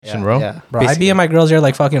Bro. Yeah. Bro, I be in my girls ear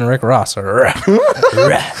like fucking Rick Ross. do the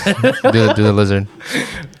lizard.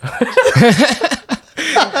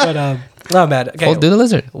 But no, man. Okay. Oh, do the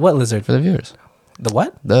lizard What lizard? for the viewers. The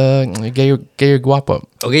what? The get your guap up.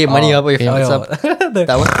 Okay, your money up or your Oh, thumbs up.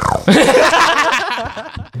 That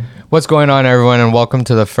one. What's going on, everyone, and welcome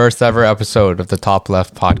to the first ever episode of the Top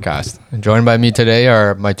Left podcast. And joined by me today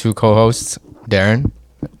are my two co-hosts, Darren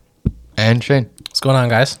and Shane. What's going on,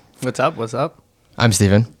 guys? What's up? What's up? I'm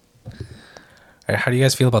Steven. All right, how do you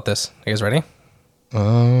guys feel about this? You guys ready?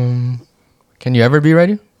 Can you ever be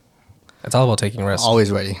ready? It's all about taking risks.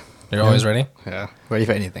 Always ready. You're always ready. Yeah. Ready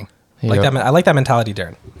for anything. I like that mentality,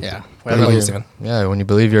 Darren. Yeah. What about you, Steven? Yeah, when you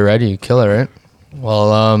believe you're ready, you kill it, right?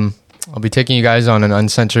 Well, I'll be taking you guys on an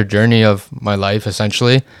uncensored journey of my life,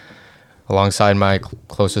 essentially, alongside my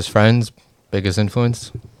closest friends, biggest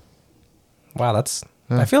influence. Wow, that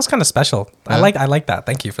feels kind of special. Yeah. I like that.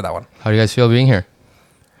 Thank you for that one. How do you guys feel being here?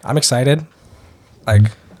 I'm excited. Like,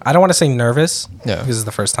 I don't want to say nervous. Yeah. This is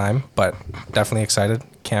the first time, but definitely excited.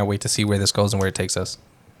 Can't wait to see where this goes and where it takes us.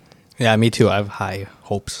 Yeah, me too. I have high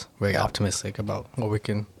hopes. Very optimistic about what we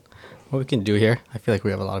can do here. I feel like we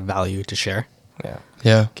have a lot of value to share. Yeah.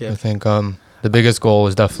 Yeah, Okay. I think the biggest goal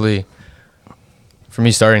was definitely, for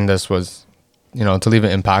me starting this was, to leave an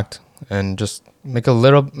impact and just make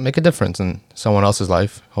a difference in someone else's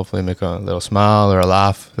life. Hopefully make a little smile or a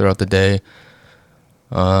laugh throughout the day.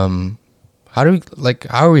 How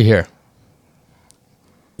are we here?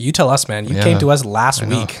 You tell us, man. You Yeah, came to us last I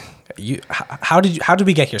know. week. How did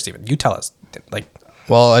we get here, Steven? You tell us. Like,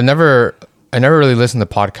 Well, I never really listened to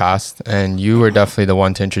podcasts, and you were definitely the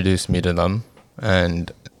one to introduce me to them.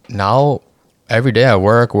 And now every day at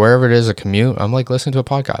work, wherever it is, a commute, I'm like listening to a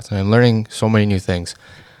podcast and I'm learning so many new things.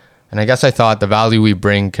 And I guess I thought the value we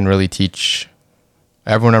bring can really teach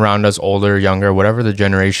everyone around us, older, younger, whatever the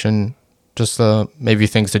generation, just maybe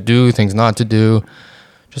things to do, things not to do,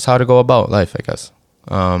 just how to go about life, I guess.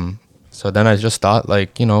 So then I just thought,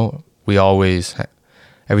 we always,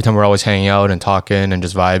 every time we're always hanging out and talking and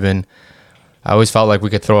just vibing, I always felt like we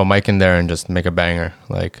could throw a mic in there and just make a banger.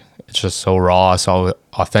 Like, it's just so raw, so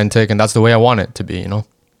authentic, and that's the way I want it to be,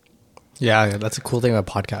 Yeah, that's a cool thing about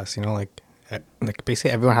podcasts. Like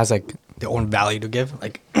basically everyone has like their own value to give,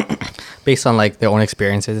 like based on like their own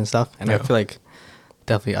experiences and stuff. And I feel like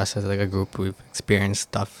definitely us as like a group, we've experienced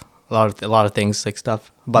stuff, a lot of things, like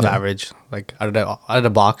stuff above average, like out of the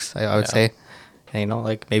box. I would say, and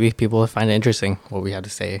like maybe people will find it interesting what we have to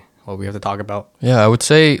say, what we have to talk about. Yeah, I would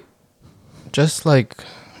say just like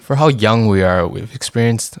for how young we are, we've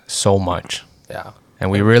experienced so much. yeah. And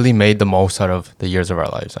we really made the most out of the years of our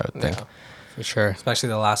lives, I would think. Yeah. For sure. Especially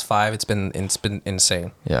the last 5, it's been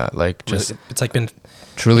insane. Yeah, like just It's like been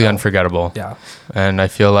truly unforgettable. yeah. And I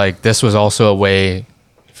feel like this was also a way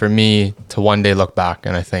for me to one day look back.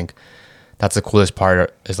 And I think that's the coolest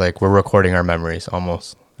part is like we're recording our memories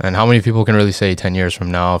almost. And how many people can really say 10 years from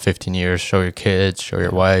now, 15 years, show your kids, show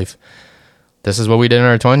your wife, this is what we did in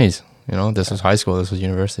our 20s. This was high school, this was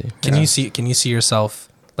university. Can you see yourself,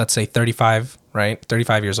 let's say 35, right?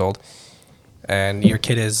 35 years old, and your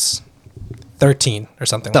kid is 13 or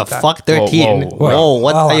something The like that. fuck, 13? Whoa. Whoa,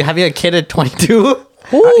 what? Wow. Are you having a kid at 22?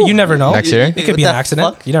 You never know. Next year? It could be an What the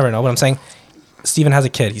accident. fuck? You never know. But I'm saying, Steven has a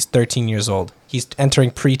kid. He's 13 years old. He's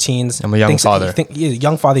entering preteens. I'm a young father. He's a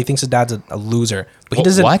young father. He thinks his dad's a loser, but he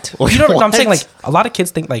doesn't. What? You know what I'm saying? What? Like a lot of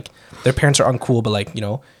kids think like their parents are uncool, but like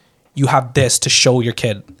you have this to show your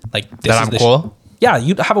kid like this That is I'm the cool? Yeah,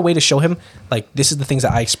 you have a way to show him like this is the things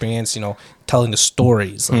that I experienced. Telling the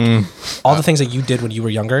stories, like, all the things that you did when you were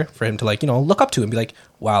younger, for him to like look up to and be like,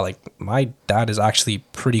 wow, like my dad is actually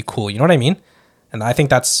pretty cool. You know what I mean? And I think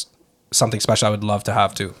that's something special. I would love to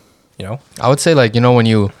have too. I would say when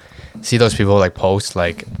you see those people like post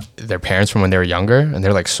like their parents from when they were younger and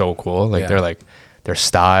they're like so cool. Like Yeah. they're like their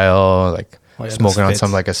style, like Oh, yeah, those smoking on fits.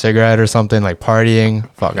 some like a cigarette or something, like partying.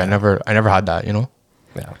 Fuck, I never had that,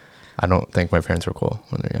 Yeah. I don't think my parents were cool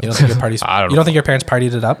when they're young. You don't think your parties? I don't You know. don't think your parents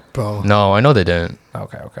partied it up? Bro. No, I know they didn't.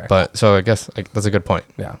 Okay. But so I guess like that's a good point.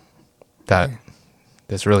 Yeah. That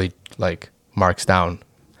this really like marks down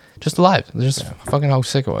just the lives. Just fucking how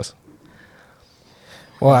sick it was.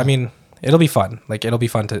 Well, I mean, it'll be fun. Like it'll be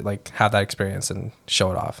fun to like have that experience and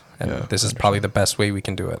show it off. And Yeah, this is probably the best way we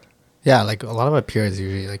can do it. Yeah, like a lot of our peers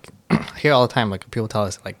usually like I hear all the time like people tell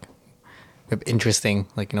us like we're interesting,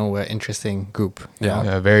 like we're an interesting group. you Yeah.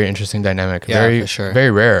 know? Yeah, very interesting dynamic. Yeah, very for sure.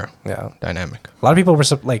 very rare Yeah. dynamic. A lot of people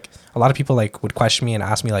were would question me and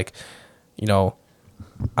ask me like,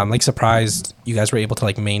 I'm like surprised you guys were able to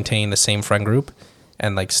like maintain the same friend group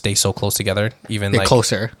and like stay so close together. Even Get like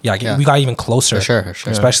closer. Yeah, Yeah. we got even closer. For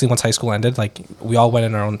sure. Especially once high school ended. Like we all went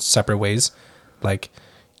in our own separate ways. Like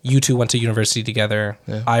You two went to university together.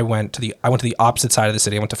 Yeah. I went to the opposite side of the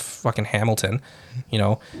city. I went to fucking Hamilton. You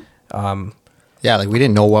know, Yeah, like we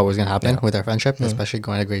didn't know what was gonna happen with our friendship, especially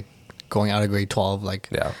going out of grade 12. Like,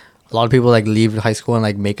 Yeah. a lot of people like leave high school and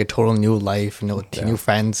like make a total new life, new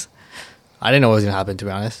friends. I didn't know what was gonna happen, to be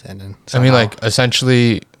honest. And then I mean, somehow- like,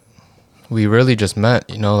 essentially, we really just met,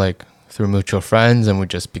 like, through mutual friends, and we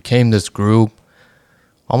just became this group,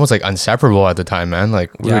 almost like inseparable at the time, man. Like,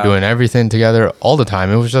 we were Yeah. doing everything together all the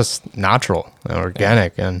time. It was just natural and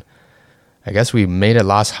organic, and I guess we made it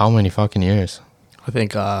last how many fucking years? I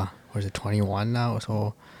think was it 21 now?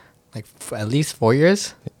 So like at least 4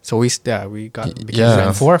 years. So we became Yeah.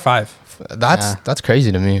 friends. 4 or 5. That's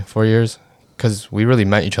crazy to me. 4 years, because we really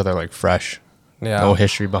met each other like fresh. Yeah. No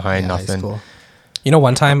history behind, Yeah, high nothing. school. You know,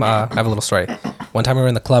 one time, I have a little story. One time we were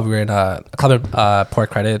in the club. We were in a club at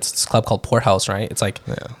Port Credit. It's this club called Port House, right? It's like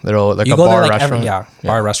Yeah, little like you a go bar there like restaurant.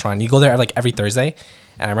 bar restaurant. You go there like every Thursday.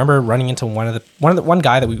 And I remember running into one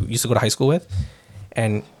guy that we used to go to high school with,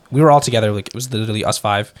 and we were all together. Like, it was literally us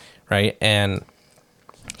 5, right? And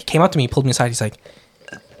he came up to me, pulled me aside. He's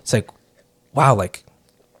like, wow, like,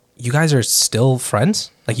 you guys are still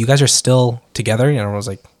friends? Like, you guys are still together? And I was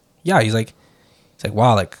like, yeah. He's like,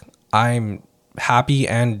 wow, like, I'm happy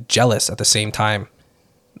and jealous at the same time.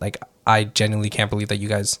 Like, I genuinely can't believe that you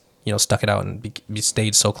guys, stuck it out and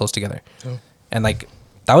stayed so close together. Oh. And like,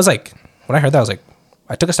 that was like, when I heard that, I was like,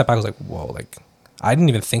 I took a step back. I was like, whoa, like, I didn't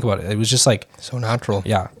even think about it. It was just like, So natural.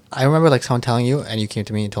 yeah, I remember like someone telling you, and you came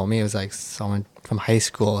to me and told me it was like someone from high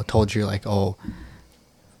school told you like, oh,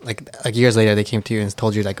 like years later they came to you and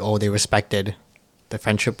told you like, oh, they respected the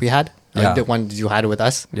friendship we had, like Yeah. the one you had with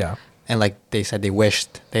us, yeah, and like they said they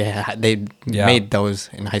wished they Yeah. made those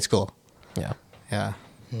in high school. yeah. Yeah.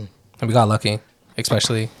 And we got lucky,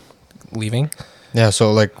 especially leaving. Yeah.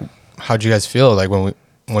 So like, how'd you guys feel like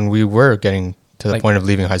when we were getting to the Like- point of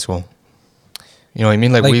leaving high school? You know what I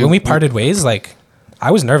mean? Like when we parted ways, like,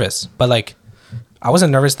 I was nervous, but like, I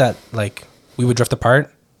wasn't nervous that like we would drift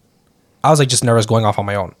apart. I was like just nervous going off on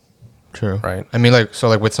my own. True. Right. I mean, like, so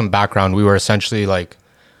like with some background, we were essentially like,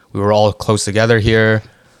 we were all close together here.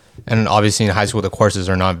 And obviously in high school, the courses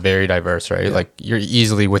are not very diverse, right? Yeah. Like, you're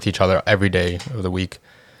easily with each other every day of the week,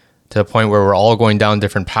 to the point where we're all going down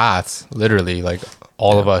different paths, literally, like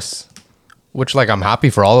all of us, which like, I'm happy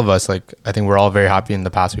for all of us. Like, I think we're all very happy in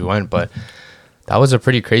the paths we went, but that was a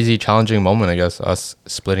pretty crazy, challenging moment, I guess, us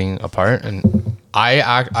splitting apart. And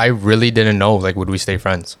I really didn't know, like, would we stay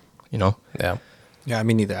friends, Yeah. Yeah,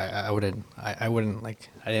 me neither. I wouldn't like.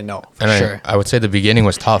 I didn't know for And sure. I would say the beginning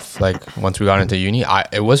was tough. Like, once we got into uni,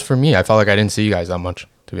 it was for me. I felt like I didn't see you guys that much,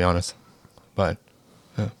 to be honest. But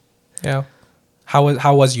Yeah.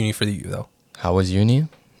 How was uni for you though? how was uni?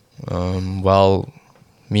 Well,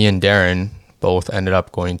 me and Darren both ended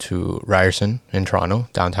up going to Ryerson in Toronto,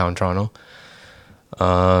 downtown Toronto.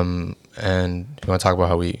 And you want to talk about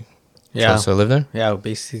how we chose to live there? Yeah,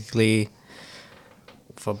 basically,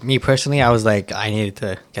 for me personally, I was like, I needed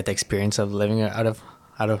to get the experience of living out of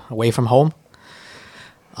away from home.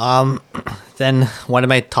 Then one of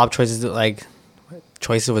my top choices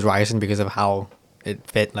was Ryerson because of how it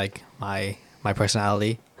fit like my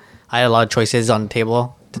personality. I had a lot of choices on the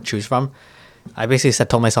table to choose from. I basically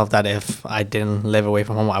told myself that if I didn't live away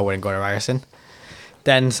from home, I wouldn't go to Ryerson.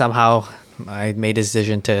 Then somehow I made a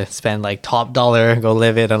decision to spend like top dollar, go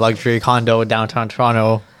live in a luxury condo downtown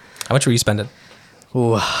Toronto. How much were you spending?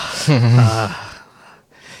 Ooh,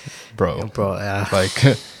 Bro. bro, yeah.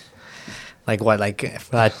 Like, Like what? Like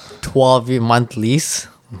for that 12-month lease?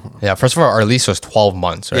 yeah, first of all, our lease was 12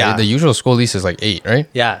 months, right? Yeah. The usual school lease is like 8, right?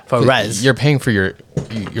 Yeah, for res. You're paying for your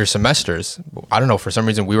semesters. I don't know. For some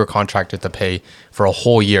reason, we were contracted to pay for a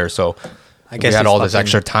whole year. So I guess we had it's all this fucking-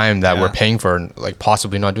 extra time that yeah. we're paying for, and like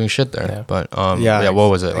possibly not doing shit there. Yeah. But yeah, what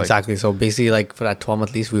was it? Like, Exactly. So basically, like for that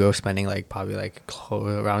 12-month lease, we were spending like probably like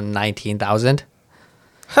around 19,000.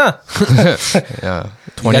 yeah,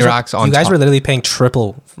 20 You guys racks on You guys top. were literally paying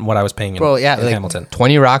triple from what I was paying in, Bro, yeah, in like- Hamilton.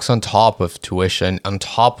 20 racks on top of tuition, on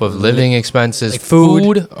top of living expenses, Like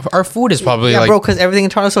food. Our food is probably Yeah, like bro, because everything in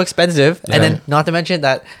Toronto is so expensive. Yeah. And then not to mention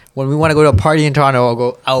that when we want to go to a party in Toronto or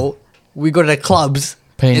go out, we go to the clubs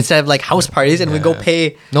Paying- instead of like house parties, and we go Yeah.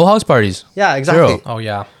 pay. no house parties. Yeah, exactly. Zero. Oh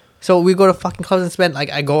yeah. So we go to fucking clubs and spend like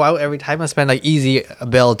I go out every time and spend like easy a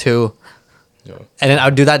bill too, Yeah. and then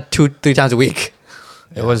I'll do that 2-3 times a week.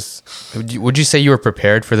 It was. Would you say you were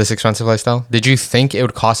prepared for this expensive lifestyle? Did you think it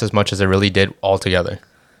would cost as much as it really did altogether?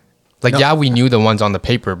 Like, No. yeah, we knew the ones on the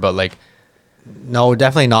paper, but like, No,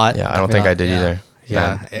 definitely not. yeah, I don't think I did Yeah. either. Yeah.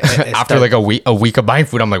 Man. It's After the- like a week of buying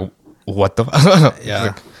food, I'm like, what the? Yeah.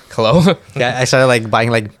 Like, hello. Yeah, I started like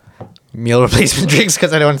buying like meal replacement drinks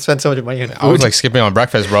because I don't want to spend so much money on food. I was like skipping on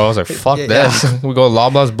breakfast, bro. I was like, fuck Yeah. this. We go to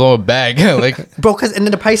Loblaws, blow a bag. like, bro, because and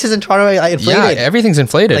then the prices in Toronto are inflated. yeah, everything's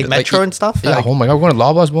inflated. Like Metro and stuff? Yeah. Like- Oh my god, we're going to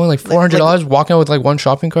Loblaws, blowing like $400, walking out with like one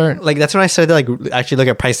shopping cart. Like that's when I started to like actually look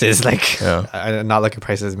at prices. Like, Yeah. I not look at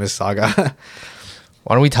prices in Mississauga.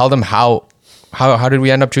 Why don't we tell them how did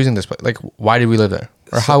we end up choosing this place? Like, why did we live there,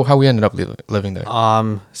 or how we ended up living there?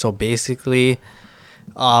 So basically,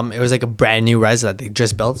 it was like a brand new res that they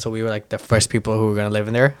just built. So we were like the first people who were gonna live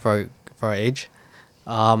in there for our age.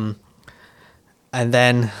 And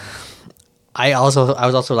then I was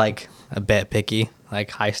also like a bit picky, like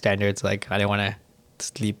high standards. Like I didn't want to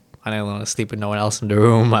sleep. I didn't want to sleep with no one else in the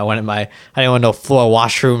room. I didn't want no floor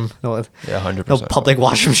washroom. No, Yeah, 100%. no public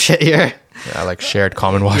washroom shit here. Yeah, like shared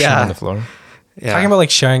common washroom Yeah. on the floor. Yeah. Talking about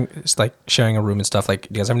like sharing a room and stuff. Like, do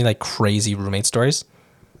you guys have any like crazy roommate stories?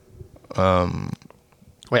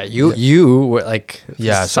 Wait, you were like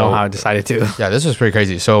Yeah, so- somehow decided to. Yeah, this was pretty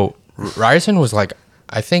crazy. So Ryerson was like,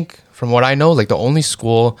 I think from what I know, like the only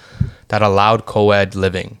school that allowed co-ed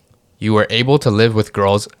living. You were able to live with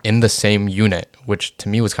girls in the same unit, which to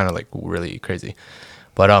me was kind of like really crazy.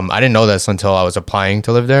 But I didn't know this until I was applying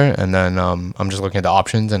to live there, and then I'm just looking at the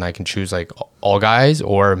options, and I can choose like all guys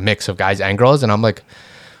or a mix of guys and girls, and I'm like,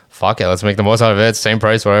 fuck it, let's make the most out of it. Same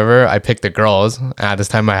price, whatever. I picked the girls. And at this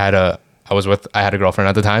time, I had a girlfriend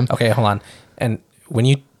at the time. Okay, hold on. And when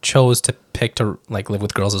you chose to pick to like live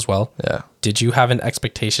with girls as well, Yeah. did you have an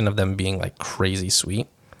expectation of them being like crazy sweet?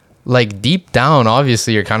 Like deep down,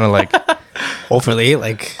 obviously, you're kind of like. Hopefully,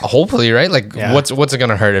 like Hopefully, right? Like, Yeah. what's it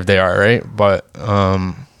gonna hurt if they are, right? But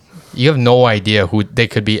you have no idea who they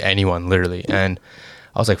could be. Anyone, literally. And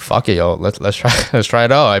I was like, "Fuck it, yo, let's try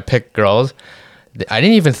it out." I picked girls. I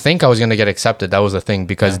didn't even think I was gonna get accepted. That was the thing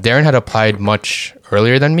because Darren had applied much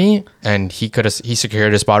earlier than me, and he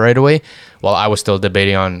secured a spot right away, while I was still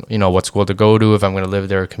debating on what school to go to, if I'm gonna live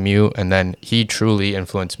there or commute. And then he truly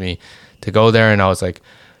influenced me to go there, and I was like,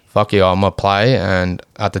 fuck you, I'm gonna apply. And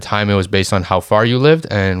at the time it was based on how far you lived,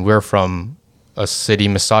 and we're from a city,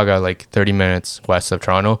 Mississauga, like 30 minutes west of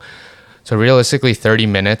Toronto. So realistically 30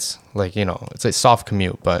 minutes, like it's a soft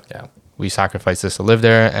commute, but Yeah. we sacrificed this to live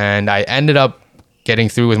there. And I ended up getting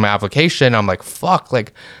through with my application. I'm like, fuck,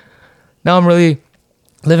 like now I'm really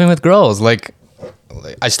living with girls. Like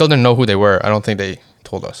I still didn't know who they were. I don't think they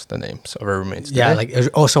told us the names of our roommates. did yeah, they?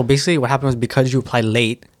 like so basically what happened was because you applied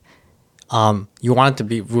late, you wanted to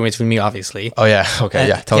be roommates with me, obviously. Oh yeah, okay,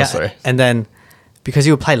 yeah, tell the story. And then because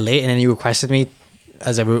you applied late and then you requested me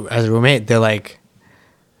as a roommate, they're like,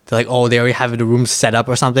 oh, they already have the room set up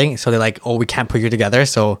or something. So they're like, oh, we can't put you together.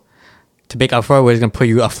 So to make up for it, we're just gonna put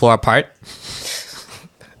you a floor apart.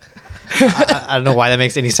 I don't know why that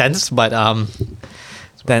makes any sense, but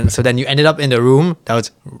then you ended up in the room that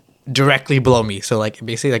was directly below me. So like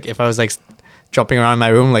basically like if I was like jumping around in my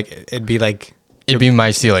room, like it'd be like It'd be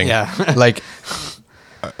my ceiling. Yeah. Like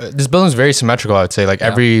this building's very symmetrical, I would say. Like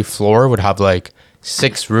every floor would have like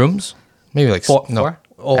 6 rooms, maybe like Four?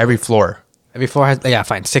 Oh. every floor. every floor has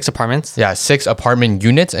 6 apartments. Yeah, 6 apartment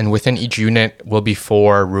units, and within each unit will be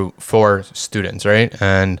 4 students, right?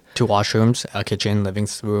 And 2 washrooms, a kitchen, living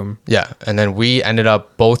room. yeah, and then we ended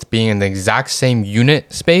up both being in the exact same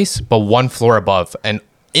unit space, but 1 floor above. And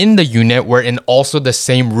in the unit, we're in also the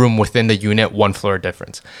same room within the unit, 1 floor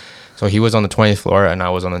difference. So he was on the 20th floor and I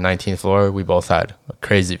was on the 19th floor. We both had a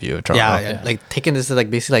crazy view of Toronto. Yeah, like taking this to like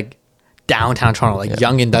basically like downtown Toronto, like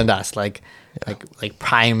Yonge and Dundas, like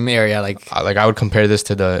prime area, like I would compare this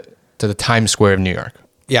to the Times Square of New York.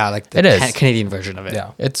 like the It is. Canadian version of it.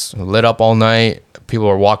 Yeah. It's lit up all night. People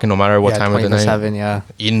are walking no matter what time of the night. 24/7, yeah.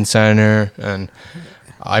 Eden Center, and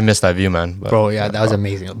I miss that view, man. But, Bro, yeah, that was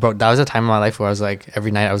amazing. Bro, that was a time in my life where I was like, every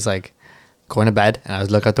night I was like going to bed and I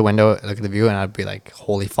would look out the window, look at the view, and I'd be like,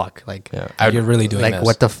 holy fuck. Like, Yeah, You're really doing like this.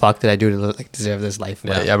 what the fuck did I do to like deserve this life?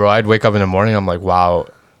 yeah, bro. I'd wake up in the morning. I'm like, wow,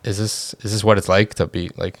 is this what it's like to be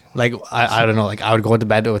like? Like, I don't know. Like, I would go to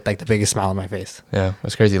bed with like the biggest smile on my face. Yeah,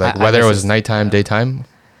 it's crazy. Like I whether it miss was this- nighttime, daytime.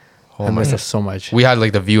 Oh I my miss God. it so much. We had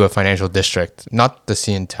like the view of Financial District, not the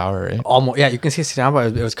CN Tower, right? Almost, yeah, you can see Sinapa,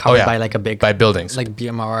 but it was covered by like a big, by buildings. like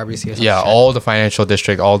BMR, RBC. Or some Yeah, shit. all the Financial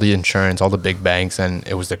District, all the insurance, all the big banks, and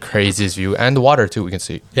it was the craziest view, and the water too. We can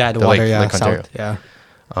see. Yeah, the water, Lake Ontario. south, yeah.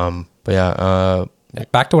 But yeah,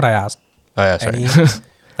 Back to what I asked. oh yeah, sorry. Any,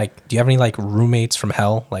 like, do you have any like roommates from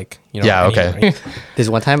hell? Like, Yeah, any, okay. right? There's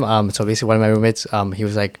one time, so basically one of my roommates, he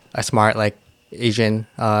was like a smart, like Asian,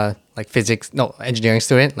 like engineering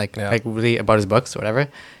student, like Yeah. like really about his books or whatever.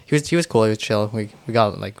 He was cool. He was chill. We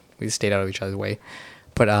stayed out of each other's way.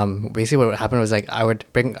 But basically what happened was like I would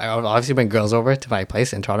obviously bring girls over to my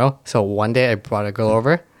place in Toronto. So one day I brought a girl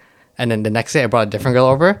over, and then the next day I brought a different girl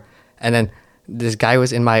over, and then this guy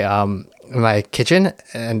was in my kitchen,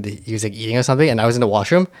 and he was like eating or something, and I was in the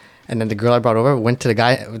washroom, and then the girl I brought over went to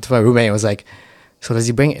my roommate and was like, "So does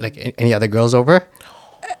he bring like any other girls over?"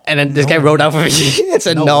 And then this guy wrote out for me and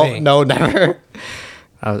said, No way. "No, never."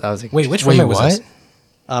 I was like, Wait, which Wait, roommate was what?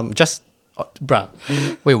 this? just bruh.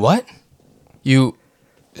 Wait, what?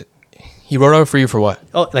 He wrote out for you for what?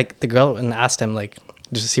 Oh, like the girl, and asked him like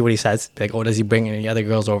just to see what he says. Like, "Oh, does he bring any other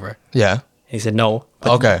girls over?" Yeah. And he said no.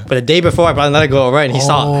 But, Okay. But the day before, I brought another girl over, and he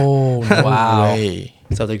saw. Oh, no Wow. way.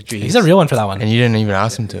 So I was like, geez. He's a real one for that one. And you didn't even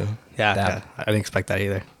ask him to. yeah, Damn. yeah. I didn't expect that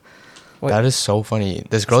either. That is so funny.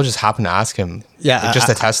 This girl just happened to ask him. Yeah, like, just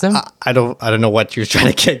to test him. I don't know what you were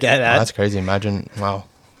trying to get Oh, at. that's crazy. Imagine. Wow.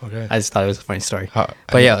 Okay. I just thought it was a funny story. How-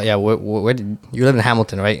 But yeah. Where did you live in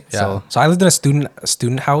Hamilton, right? Yeah. So I lived in a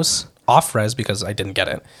student house off res because I didn't get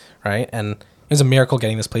it, right? And it was a miracle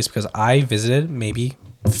getting this place because I visited maybe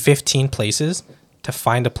 15 places to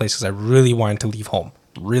find a place because I really wanted to leave home.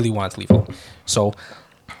 Really wanted to leave home. So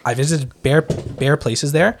I visited bare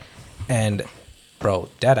places there, and bro,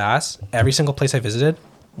 dead ass, every single place I visited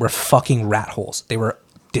were fucking rat holes. They were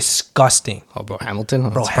disgusting. Oh, bro, Hamilton.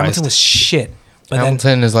 Bro, Hamilton was shit. But then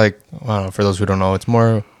Hamilton is like, I don't know, for those who don't know, it's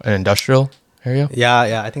more an industrial area.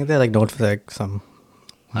 Yeah. I think they're like known for like some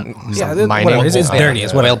yeah, mining. whatever. It's dirty.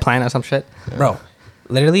 It's oil whatever. plant or some shit. Bro,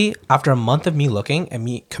 literally after a month of me looking and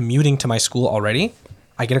me commuting to my school already,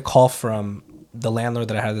 I get a call from the landlord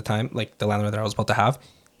that I had at the time, like the landlord that I was about to have.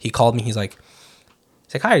 He called me. He's like,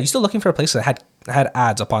 "Hi, are you still looking for a place that had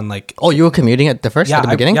ads up on like?" Oh, you were commuting at the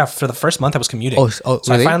beginning? yeah. For the first month, I was commuting. Oh, so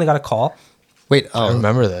really? I finally got a call. Wait. I Oh,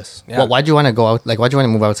 remember this. Yeah. why'd you want to go out? Like, why'd you want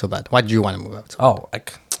to move out so bad? Why'd you want to move out? Oh,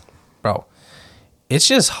 like, bro, it's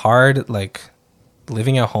just hard, like,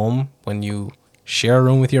 living at home when you share a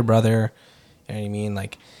room with your brother. You know what I mean?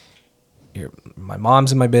 Like, my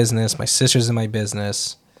mom's in my business, my sister's in my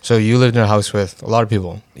business. So you lived in a house with a lot of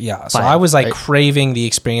people. Yeah, so Fine, I was like right. craving the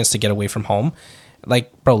experience to get away from home.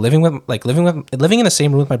 Like, bro, living in the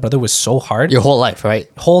same room with my brother was so hard. Your whole life, right?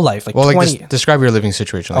 Whole life, like Well, like 20. describe your living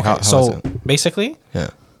situation. Like Okay, how is so it? basically, Yeah.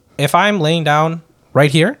 if I'm laying down right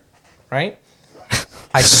here, right,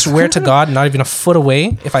 I swear to God, not even a foot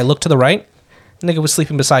away, if I look to the right, nigga was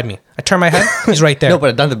sleeping beside me. I turn my head, he's right there. No,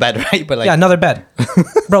 but another bed, right? But like, yeah, another bed.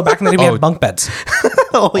 Bro, back in the day, we Oh. had bunk beds.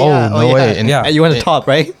 oh yeah, no way. And- Yeah. And you on the top,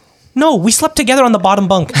 right? No, we slept together on the bottom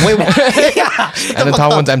bunk. Wait, what? And the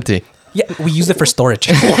top one's empty. Yeah, we used it for storage.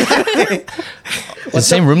 The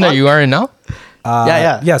same room that you are in now?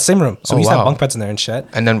 Yeah, same room. So Oh, we used to have wow. bunk beds in there and shit.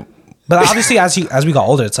 And then But obviously, as we got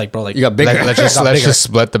older, it's like, bro, like You got bigger. like, let's got let's bigger. just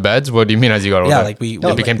split the beds. What do you mean as you got older? yeah, like we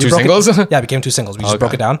It became we two broke singles? Yeah, it became two singles. We just Okay.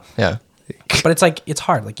 broke it down. Yeah. But it's like it's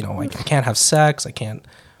hard. Like, you know, like I can't have sex. I can't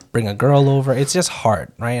bring a girl over. It's just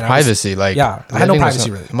hard, right? And I was- Privacy, like yeah, I had no living with privacy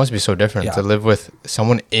some- really. It must be so different Yeah. to live with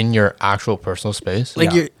someone in your actual personal space.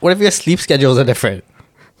 Like, Yeah. what if your sleep schedules are different?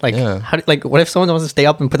 Like, Yeah. like, what if someone wants to stay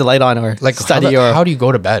up and put the light on or Like study how do you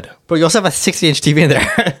go to bed? Bro, you also have a 60-inch TV in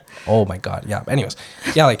there. Oh my god, yeah. Anyways,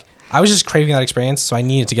 yeah, like I was just craving that experience, so I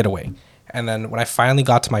needed to get away. And then when I finally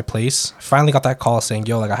got to my place, I finally got that call saying,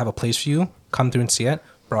 "Yo, like I have a place for you. Come through and see it."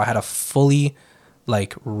 Bro, I had a fully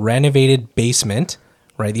like renovated basement,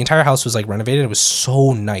 right? The entire house was like renovated. It was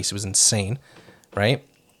so nice. It was insane, right?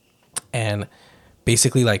 And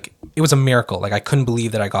basically like it was a miracle. Like I couldn't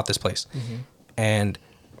believe that I got this place. And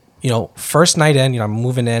you know, first night in, you know, I'm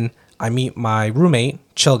moving in. I meet my roommate,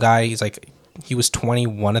 chill guy. He was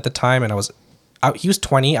 21 at the time, and he was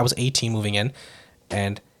 20. I was 18 moving in,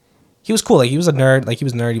 and he was cool. Like he was a nerd. Like he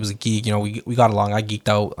was a nerd. He was a geek. You know, we got along. I geeked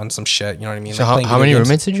out on some shit. You know what I mean? So Like, playing how video many games.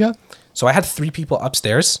 roommates did you have? So I had 3 people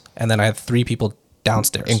upstairs, and then I had 3 people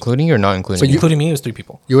downstairs. Including or not including? Including me, it was 3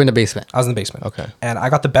 people. You were in the basement. I was in the basement. Okay. And I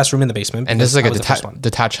got the best room in the basement. And this is because like I a was the first one.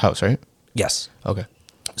 detached house, right? Yes. Okay.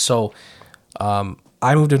 So,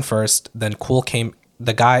 I moved in first. Then Cool came.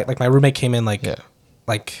 The guy, like my roommate, came in like Yeah.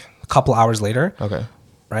 like a couple hours later. Okay.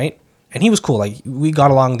 Right. And he was cool. Like we got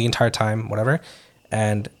along the entire time, whatever.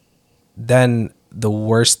 And then the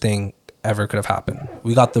worst thing ever could have happened.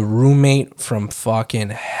 We got the roommate from fucking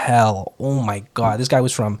hell. Oh my god, this guy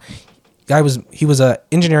was he was a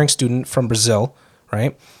engineering student from Brazil,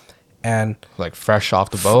 right? And Like fresh off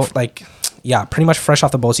the boat. like yeah, pretty much fresh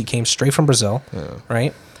off the boat. He came straight from Brazil,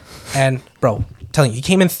 right? And bro, telling you, he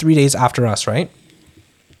came in 3 days after us, right?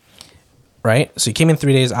 Right? So he came in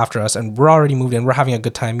 3 days after us, and we're already moved in. We're having a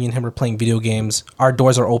good time. Me and him are playing video games. Our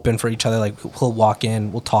doors are open for each other. Like he'll walk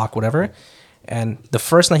in, we'll talk, whatever. And the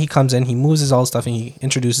first night he comes in, he moves his all stuff and he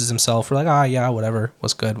introduces himself. We're like, yeah, whatever,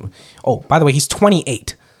 what's good. Oh, by the way, he's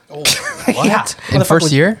 28. Oh, what? In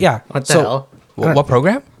first year? Yeah. What the hell? What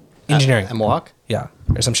program? Engineering. At Mohawk? Yeah.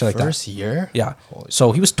 or some shit like that. First year? Yeah.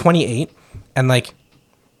 So he was 28, and like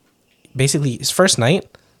basically his first night,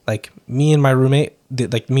 like me and my roommate,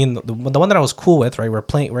 me and the one that I was cool with, right?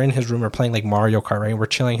 We're in his room, we're playing like Mario Kart, right? We're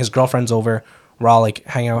chilling. His girlfriend's over. We're all like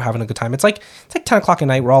hanging out, having a good time. It's like 10 o'clock at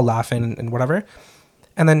night. We're all laughing and whatever.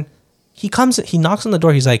 And then he knocks on the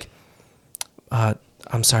door. He's like,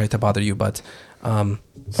 "I'm sorry to bother you, but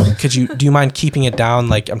do you mind keeping it down?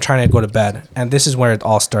 Like, I'm trying to go to bed." And this is where it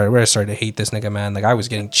all started. Where I started to hate this nigga, man. Like, I was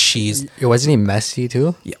getting cheesed. Wasn't he messy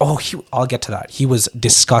too? Oh, I'll get to that. He was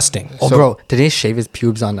disgusting. Oh, bro, did he shave his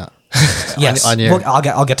pubes on that? Yes. Look,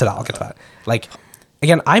 I'll get to that. Like,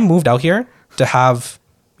 again, I moved out here to have,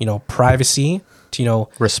 privacy, to,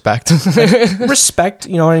 Respect. respect,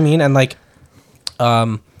 you know what I mean? And like,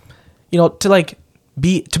 to like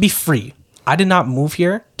be free. I did not move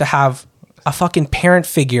here to have a fucking parent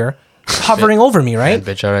figure hovering over me, right? And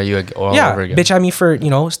bitch out at you all Yeah, over again. bitch at me for,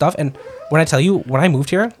 stuff. And when I tell you, when I moved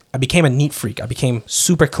here, I became a neat freak. I became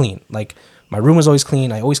super clean. Like, my room was always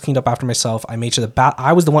clean. I always cleaned up after myself. I made sure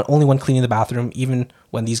I was the only one cleaning the bathroom, even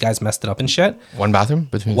when these guys messed it up and shit. One bathroom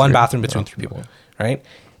between three people, right?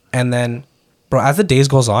 And then, bro, as the days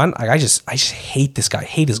goes on, I just hate this guy.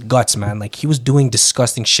 Hate his guts, man. Like, he was doing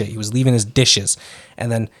disgusting shit. He was leaving his dishes,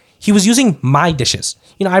 and then he was using my dishes.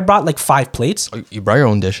 I brought like 5 plates. Oh, you brought your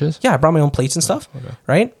own dishes? Yeah, I brought my own plates and stuff,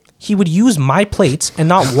 right? He would use my plates and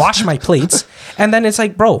not wash my plates, and then it's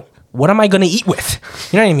like, bro, what am I gonna eat with?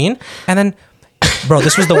 You know what I mean? And then, bro,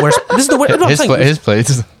 this was the worst. This is the worst. His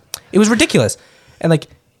plates. It was ridiculous, and like,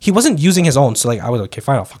 he wasn't using his own, so like, I was like, okay,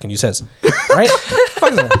 fine, I'll fucking use his, right?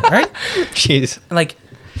 Right? Jeez. And like,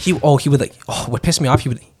 what pissed me off,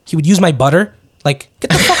 he would use my butter. Like, get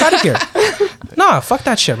the fuck out of here. Nah, fuck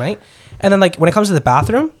that shit, right? And then like, when it comes to the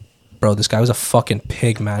bathroom, bro, this guy was a fucking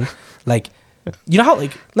pig, man. Like, you know how,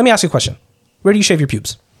 like, let me ask you a question. Where do you shave your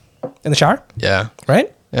pubes? In the shower? Yeah.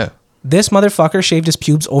 Right? Yeah. This motherfucker shaved his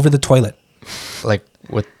pubes over the toilet. Like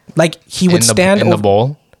He would stand in the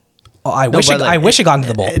bowl. Oh, I wish it got into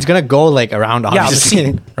the bowl. It's gonna go like around, Yeah, the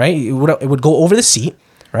obviously. seat, right? It would go over the seat,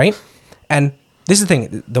 right? And this is the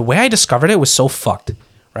thing. The way I discovered it was so fucked,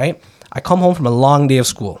 right? I come home from a long day of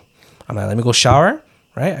school. I'm like, let me go shower,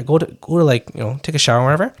 right? I go to like, take a shower or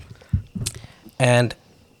whatever. And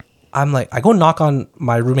I'm like, I go knock on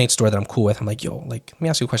my roommate's door that I'm cool with. I'm like, yo, like, let me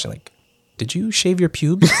ask you a question. Like, did you shave your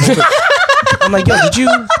pubes? I'm like, yo,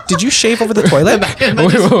 did you shave over the toilet?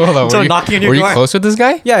 Wait, hold on. So knocking on your Were you door. close with this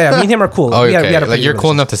guy? Yeah, me and him are cool. Oh, We okay. had a Like, pretty you're good cool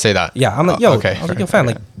relationship. enough to say that. Yeah, I'm like, yo, okay. I was like, yo, fam,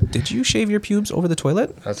 like, did you shave your pubes over the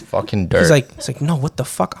toilet? That's fucking dirt. He's like, no, what the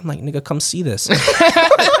fuck? I'm like, nigga, come see this.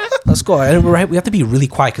 Let's go. And right, we have to be really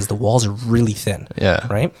quiet because the walls are really thin. Yeah.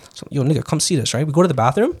 Right? So, yo, nigga, come see this, right? We go to the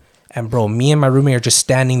bathroom, and bro, me and my roommate are just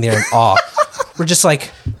standing there in awe. We're just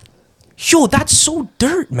like, yo, that's so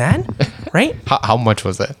dirt, man. Right? How much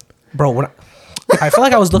was that? Bro, I felt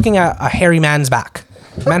like I was looking at a hairy man's back.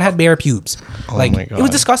 Man had bare pubes. Like, my it was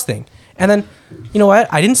God. disgusting. And then, you know what?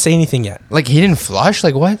 I didn't say anything yet. Like, he didn't flush?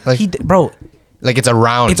 Like, what? Like, Bro, like it's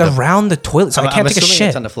around. it's around the toilet, so I can't take a assuming shit.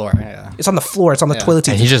 It's on the floor. Yeah. It's on the floor. It's on the toilet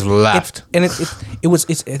seat. And he just left.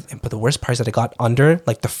 But the worst part is that it got under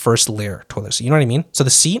like the first layer toilet seat. You know what I mean? So the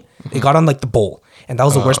seat, it got on like the bowl, and that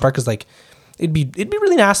was the worst part because like it'd be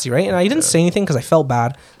really nasty, right? And I didn't say anything because I felt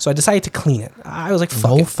bad, so I decided to clean it. I was like,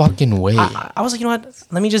 fuck No it. fucking way. I was like, you know what?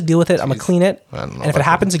 Let me just deal with it. I'm gonna clean it, I don't know and if it about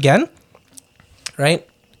happens again, right,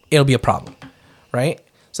 it'll be a problem, right?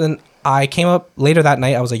 So then I came up later that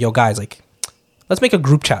night. I was like, yo, guys, like, let's make a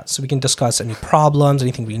group chat so we can discuss any problems,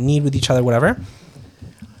 anything we need with each other, whatever.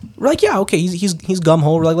 We're like, yeah, okay, he's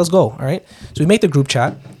gumho. We're like, let's go. All right. So we make the group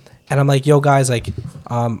chat, and I'm like, yo, guys, like,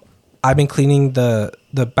 I've been cleaning the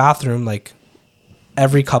bathroom like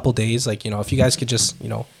every couple days. Like, if you guys could just,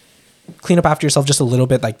 clean up after yourself just a little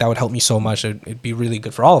bit, like that would help me so much. It'd be really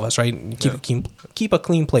good for all of us, right? And keep a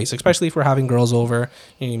clean place, especially if we're having girls over.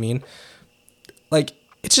 You know what I mean? Like,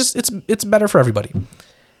 it's better for everybody.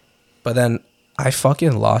 But then I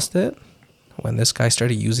fucking lost it when this guy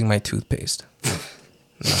started using my toothpaste.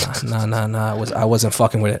 Nah. I wasn't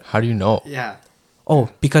fucking with it. How do you know? Yeah. Oh,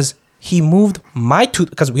 because he moved my tooth,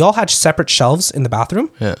 because we all had separate shelves in the bathroom.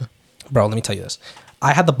 Yeah. Bro, let me tell you this.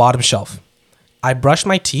 I had the bottom shelf. I brushed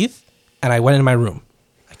my teeth and I went in my room.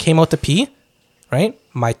 I came out to pee, right?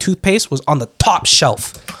 My toothpaste was on the top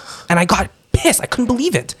shelf. And I got pissed. I couldn't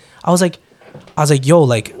believe it. I was like, yo,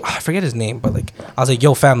 like, I forget his name, but like, I was like,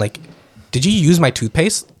 yo, fam, like, did you use my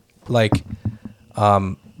toothpaste? Like,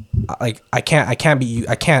 I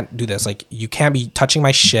can't do this. Like, you can't be touching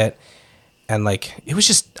my shit. And like, it was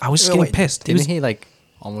just, I was just getting pissed. Didn't he like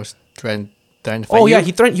almost threaten to fight Oh you? yeah,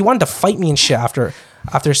 he wanted to fight me and shit after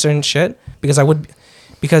certain shit because I would,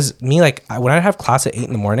 because me, like, when I have class at 8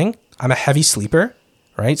 in the morning, I'm a heavy sleeper,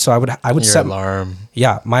 right? So I would Your set alarm.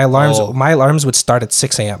 Yeah, my alarms. Oh. My alarms would start at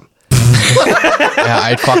 6 a.m. Yeah,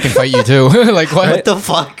 I'd fucking fight you too. Like what? What the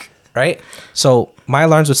fuck? Right? So my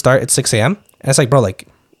alarms would start at 6 a.m. And it's like, bro, like,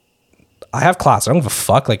 I have class. I don't give a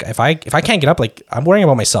fuck. Like, if I can't get up, like, I'm worrying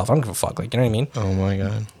about myself. I don't give a fuck. Like, you know what I mean? Oh my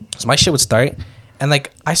god. So my shit would start, and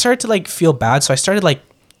like I started to like feel bad. So I started like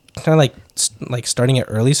kind of like starting it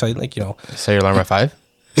early. So I like Set your alarm at 5.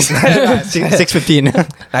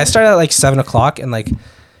 6:15. I started at like 7 o'clock, and like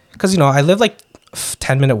because I live like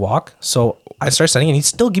 10-minute walk. So I started setting, and he'd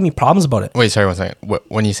still give me problems about it. Wait, sorry, 1 second.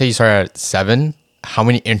 When you say you start at 7, how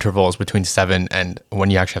many intervals between 7 and when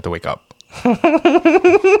you actually have to wake up?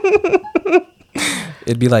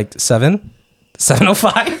 It'd be like 7,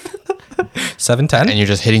 7:05, 7:10. And you're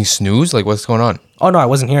just hitting snooze? Like what's going on? Oh no, I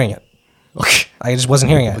wasn't hearing it. Okay. I just wasn't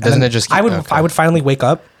hearing it. But doesn't And then it just I would okay. I would finally wake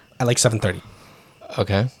up at like 7:30,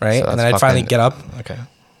 Okay. right? So And that's then I'd finally fucking- get up, Okay.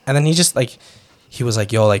 and then he just like he was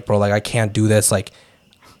like, yo, like, bro, like, I can't do this, like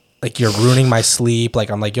you're ruining my sleep. Like,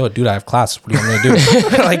 I'm like, yo, dude, I have class. What do you want me to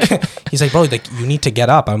do? Like, he's like, bro, like, you need to get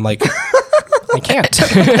up. I'm like, I can't.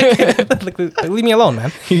 like, leave me alone,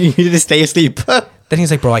 man. You need to stay asleep. Then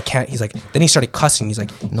he's like, bro, I can't. He's like, then he started cussing. He's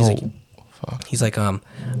like, No. he's like,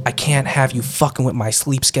 I can't have you fucking with my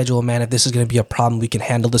sleep schedule, man. If this is gonna be a problem, we can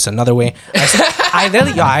handle this another way. I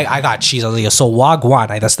literally, yo, I got cheese. I was like, so wagwan.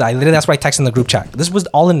 That's what I texted in the group chat. This was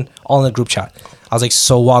all in the group chat. I was like,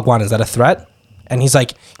 so wagwan, is that a threat? And he's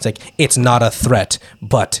like, it's not a threat,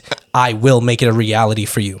 but I will make it a reality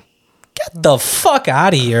for you. Get the fuck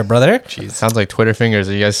out of here, brother. Jeez, sounds like Twitter fingers.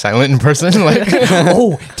 Are you guys silent in person? Like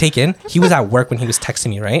Oh, take in. He was at work when he was texting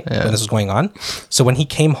me, right? When this was going on. So when he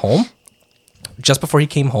came home, just before he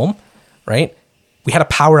came home, right? We had a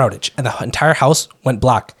power outage and the entire house went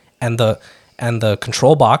black. And the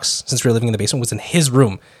control box, since we were living in the basement, was in his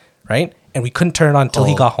room, right? And we couldn't turn it on until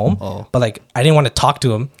he got home. But like, I didn't want to talk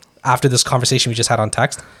to him after this conversation we just had on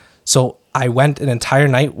text. So I went an entire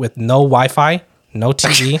night with no Wi-Fi, no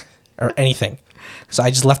TV, or anything. So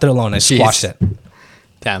I just left it alone. I squashed it.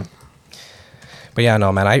 Damn. But yeah,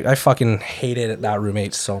 no, man, I fucking hated that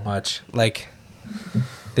roommate so much. Like,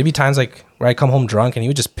 there'd be times like where I come home drunk and he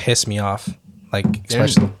would just piss me off. Like,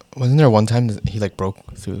 especially, wasn't there one time that he like broke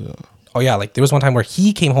through? oh yeah, like there was one time where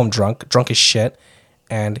he came home drunk as shit,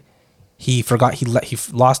 and he forgot he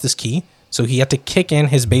lost his key, so he had to kick in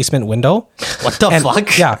his basement window. What the And-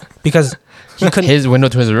 fuck? Yeah, because he couldn't. His window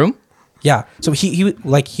to his room? Yeah, so he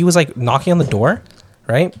was like knocking on the door,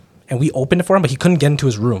 right? And we opened it for him, but he couldn't get into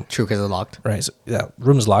his room. True, because it's locked. Right. So, yeah,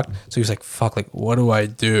 room is locked. So he was like, "Fuck! Like, what do I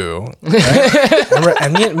do?" Right?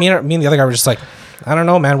 and me and the other guy were just like, "I don't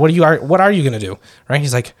know, man. What are you gonna do?" Right?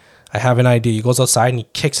 He's like, "I have an idea." He goes outside and he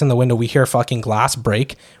kicks in the window. We hear a fucking glass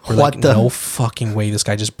break. We're What like, the- "No fucking way! This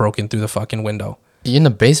guy just broke in through the fucking window." In the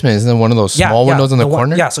basement, isn't it one of those small windows in the one-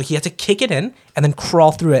 corner? Yeah. So he had to kick it in and then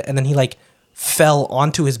crawl through it, and then he like fell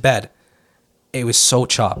onto his bed. It was so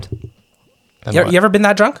chopped. And You what? ever been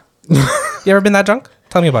that drunk? You ever been that drunk?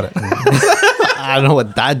 Tell me about it. I don't know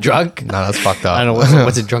what that drunk. No, that's fucked up. I don't know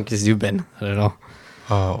what's the drunkest you've been. I don't know.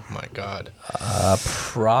 Oh my god.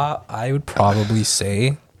 I would probably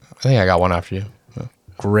say I think I got one after you.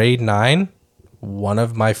 grade 9, one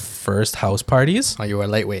of my first house parties. Oh, you were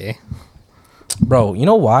lightweight, eh? Bro, you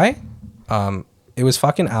know why? It was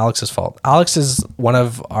fucking Alex's fault. Alex is one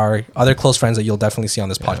of our other close friends that you'll definitely see on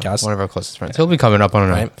this podcast. One of our closest friends. He'll be coming up on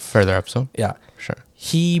a Right. further episode. Yeah. Sure.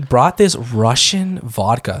 He brought this Russian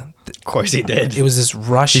vodka. Of course he did. It was this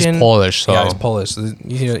Russian. He's Polish, so Yeah, he's Polish.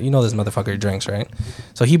 You know this motherfucker drinks, right?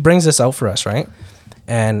 So he brings this out for us, right?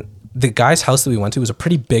 And the guy's house that we went to was a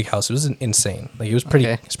pretty big house. It was insane. Like, it was pretty.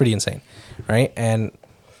 Okay. It's pretty insane, right? And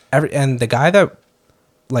the guy that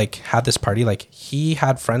like had this party, like, he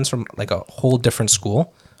had friends from like a whole different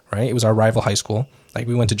school, right? It was our rival high school. Like,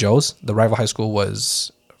 we went to Joe's. The rival high school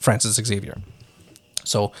was Francis Xavier.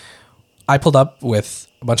 So I pulled up with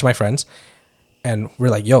a bunch of my friends, and we're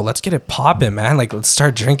like, yo, let's get it popping, man. Like, let's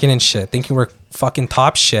start drinking and shit, thinking we're fucking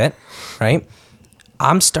top shit, right?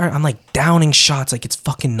 I'm like downing shots like it's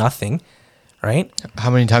fucking nothing, right? How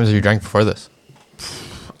many times have you drank before this?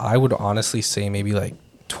 I would honestly say maybe like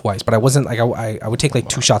twice, but I wasn't like, I would take like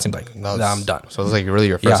 2 shots and be like, nah, I'm done. So it's like really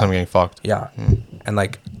your first Yeah. time getting fucked. Yeah. And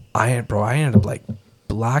like, I ended up like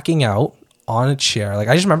blacking out on a chair. Like,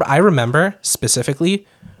 I remember specifically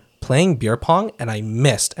playing beer pong, and I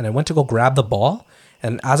missed, and I went to go grab the ball.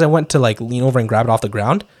 And as I went to like lean over and grab it off the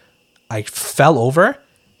ground, I fell over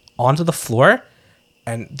onto the floor,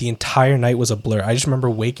 and the entire night was a blur. I just remember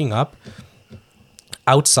waking up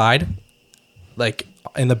outside, like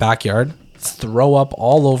in the backyard, throw up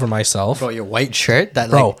all over myself. Bro, your white shirt that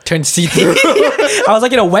Bro. like turned see-through. I was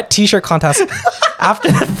like in a wet t-shirt contest.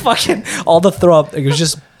 After the fucking all the throw up, it was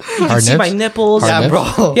just you can see my nipples. Hard Yeah,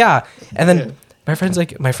 nips? bro. Yeah, and then my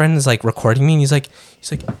friend is like recording me, and he's like,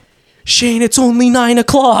 Shane, it's only 9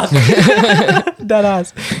 o'clock. That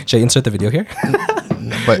ass. Should I insert the video here?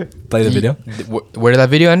 But Play the video. Where did that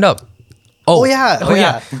video end up? Oh, yeah. Oh,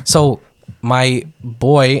 yeah. So my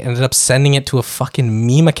boy ended up sending it to a fucking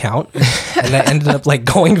meme account, and that ended up like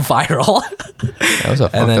going viral. That was a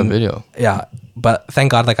fucked up video. Yeah, but thank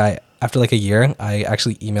God, like after like a year, I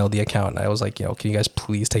actually emailed the account and I was like, can you guys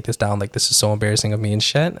please take this down? Like, this is so embarrassing of me and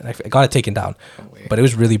shit. And I got it taken down, but it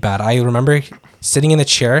was really bad. I remember sitting in a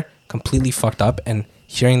chair, completely fucked up, and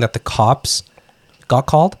hearing that the cops got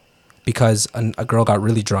called because a girl got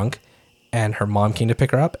really drunk, and her mom came to pick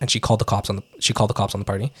her up, and she called the cops on the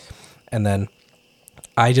party, and then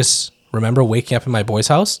I just remember waking up in my boy's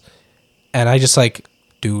house, and I just like,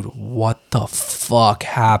 dude, what the fuck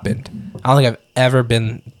happened? I don't think I've ever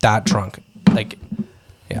been that drunk. Like,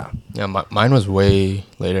 yeah. Yeah, mine was way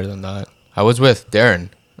later than that. I was with Darren,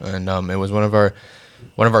 and it was one of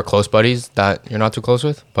our close buddies that you're not too close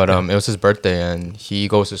with, but it was his birthday, and he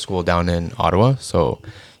goes to school down in Ottawa, so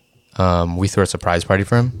we threw a surprise party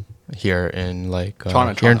for him here in like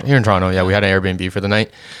Toronto. Here in Toronto. Yeah, we had an Airbnb for the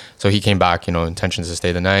night, so he came back, intentions to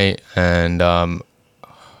stay the night, and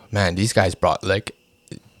man, these guys brought like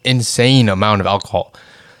insane amount of alcohol.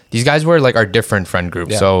 These guys were like our different friend group.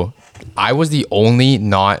 Yeah. So I was the only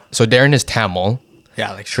so Darren is Tamil.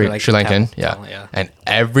 Yeah, like Sri Lankan, yeah. yeah. And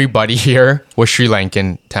everybody here was Sri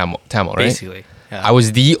Lankan Tamil, right? Basically, yeah. I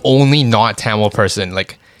was the only not Tamil person.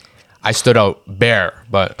 Like, I stood out bare,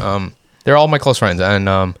 but they're all my close friends,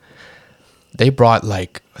 and they brought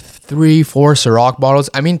like 3-4 Ciroc bottles.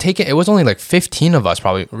 I mean, it was only like 15 of us,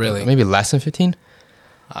 probably. Really? Maybe less than 15.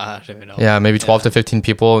 I don't even know. Yeah, maybe 12 to 15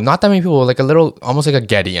 people. Not that many people, like a little, almost like a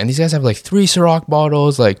Getty. And these guys have like 3 Ciroc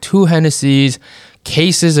bottles, like 2 Hennessy's,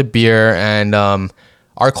 cases of beer, and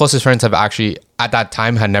our closest friends have actually at that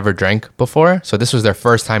time had never drank before, so this was their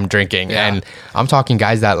first time drinking. Yeah. And I'm talking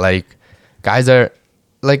guys are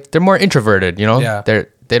like, they're more introverted, Yeah.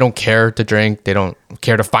 They don't care to drink, they don't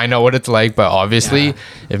care to find out what it's like, but obviously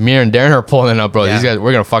if me and Darren are pulling up, bro, Yeah. these guys,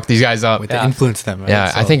 we're gonna fuck these guys up. To influence them, right?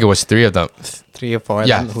 Yeah, I So, think it was 3 of them. 3 or 4 of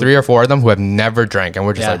Yeah, them who- 3 or 4 of them who have never drank, and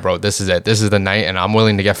we're just Yeah. like, bro, this is it. This is the night, and I'm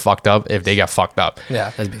willing to get fucked up if they get fucked up.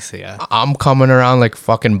 Yeah. That's basically, yeah. I'm coming around like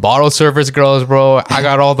fucking bottle service girls, bro. I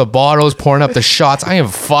got all the bottles, pouring up the shots. I ain't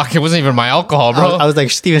fuck. It wasn't even my alcohol, bro. I was like,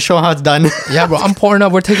 Steven, show how it's done. Yeah, bro. I'm pouring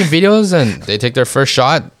up. We're taking videos, and they take their first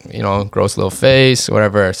shot. Gross little face,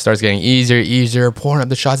 whatever. It starts getting easier. Pouring up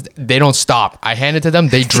the shots. They don't stop. I hand it to them.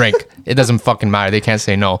 They drink. It doesn't fucking matter. They can't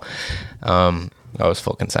say no. That was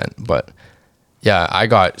full consent, but. Yeah, I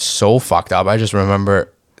got so fucked up. I just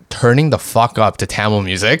remember turning the fuck up to Tamil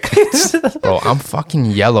music. Bro, I'm fucking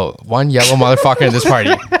yellow. One yellow motherfucker in this party.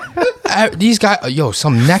 These guys,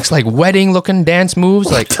 some next like wedding looking dance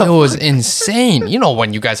moves. Like, it was insane. You know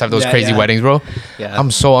when you guys have those Yeah, crazy yeah. weddings, bro? Yeah. I'm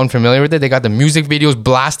so unfamiliar with it. They got the music videos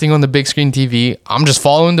blasting on the big screen TV. I'm just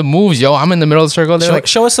following the moves, yo. I'm in the middle of the circle. They're like,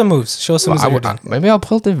 Show us some moves. Show us some moves. that you're doing. maybe I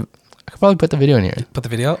could probably put the video in here. Put the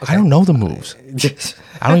video. I don't know the moves.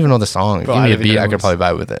 I don't even know the song. Bro, Give I me a don't even beat, know I could moves. probably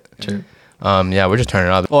vibe with it. True. Yeah, we're just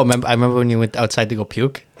turning up. Oh, I remember when you went outside to go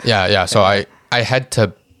puke? Yeah. So I head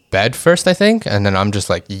to bed first, I think, and then I'm just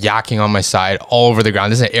like yakking on my side all over the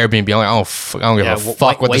ground. This is an Airbnb. I'm like, I don't give Yeah, a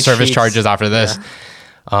fuck what the white service sheets. charges after this.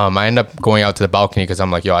 Yeah. I end up going out to the balcony because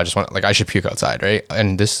I'm like, I just want, like, I should puke outside, right?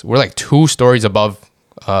 And we're like 2 stories above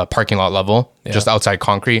parking lot level, just outside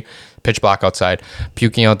concrete, pitch black outside,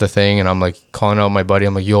 puking out the thing, and I'm like calling out my buddy.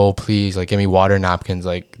 I'm like, yo, please, like, give me water, napkins.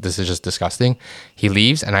 Like, this is just disgusting. He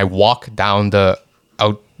leaves, and I walk down the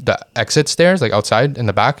exit stairs, like outside in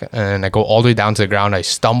the back, and I go all the way down to the ground. I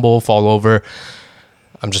stumble, fall over.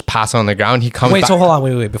 I'm just passing on the ground. He comes Wait, back. so hold on.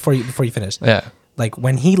 Wait. Before you finish. Yeah. Like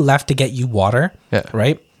when he left to get you water, Yeah.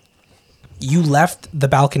 right? You left the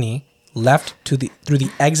balcony, left through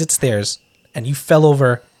the exit stairs, and you fell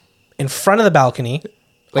over in front of the balcony,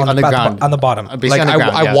 Like on the ground. on the bottom. Basically Like on the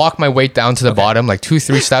ground, I yeah. walk my way down to the bottom, like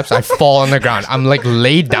 2-3 steps. I fall on the ground. I'm like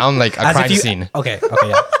laid down like a As crime if you, scene. Okay,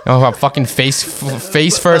 yeah. No, I'm fucking face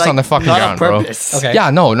first Like, on the fucking not ground, on bro. purpose. Okay. Yeah,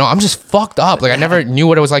 no, I'm just fucked up. Like, I never knew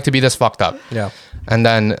what it was like to be this fucked up. Yeah. And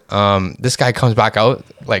then this guy comes back out.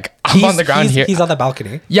 Like, I'm on the ground here. He's on the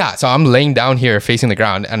balcony. Yeah, so I'm laying down here facing the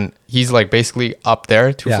ground, and he's like basically up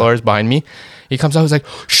there, 2 Yeah. floors behind me. He comes out, he's like,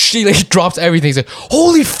 he drops everything. He's like,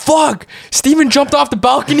 holy fuck, Steven jumped off the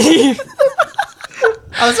balcony.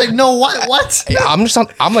 I was like, no, what? Yeah,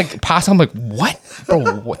 I'm like passing. I'm like, what,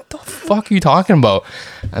 bro? What the fuck are you talking about?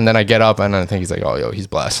 And then I get up and I think he's like, oh, yo, he's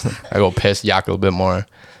blessed. I go piss, yak a little bit more,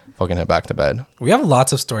 fucking head back to bed. We have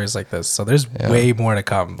lots of stories like this, so there's way more to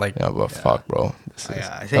come. Like, Yeah, but fuck, bro.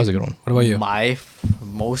 I That was a good one. what about you? My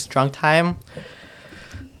most drunk time.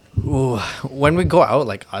 Ooh, when we go out,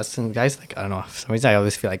 like us and guys, like I don't know, for some reason I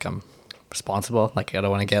always feel like I'm responsible. Like I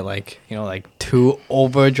don't want to get like like too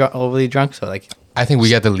overly drunk. So like I think we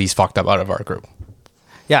get the least fucked up out of our group.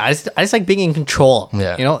 yeah, I just like being in control.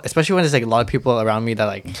 Yeah. Especially when there's like a lot of people around me that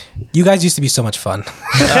like You guys used to be so much fun.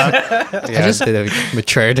 they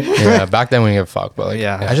matured. Yeah, back then we didn't give a fuck, but like,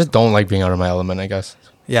 Yeah. I just don't like being out of my element, I guess.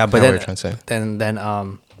 Yeah, but Kinda then what you're trying to say.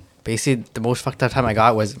 then basically the most fucked up time I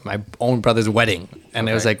got was my own brother's wedding, and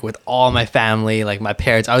it was like with all my family, like my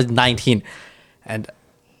parents. I was 19, and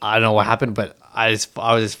I don't know what happened, but I was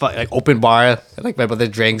just like open bar, like my brother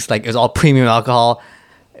drinks, like it was all premium alcohol.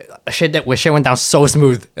 Shit went down so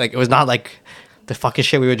smooth. Like it was not like the fucking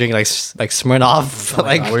shit we were drinking, like Smirnoff,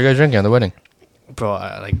 like What are you guys drinking at the wedding? bro,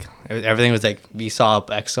 everything was like Vsop,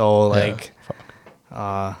 XO, like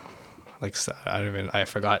I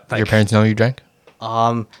forgot. Like, Your parents know you drank?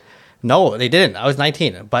 no, they didn't. I was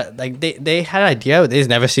 19, but like they had an idea. They just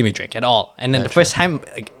never see me drink at all. And then the first time,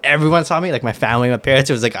 like everyone saw me, like my family, my parents,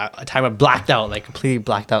 it was like a time I blacked out, like completely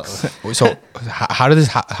blacked out. So how did this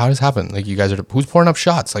happen? Like you guys are who's pouring up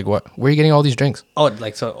shots? Like what? Where are you getting all these drinks? Oh,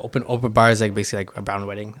 like so open bars, like basically like a brown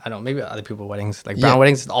wedding. I don't know, maybe other people weddings, like brown Yeah.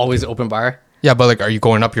 weddings is always open bar. Yeah, but like, are you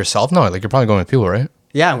going up yourself? No, like you're probably going with people, right?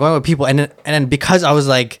 Yeah, I'm going with people, and then because I was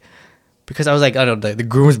like, I don't know, the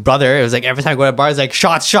groom's brother. It was like every time I go to bars, like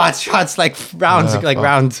shots, like rounds, Yeah, like fuck.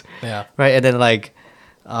 rounds. Yeah. Right, and then like,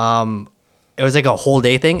 it was like a whole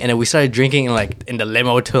day thing, and then we started drinking in the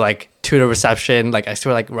limo to the reception. Like I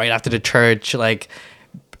swear, like right after the church, like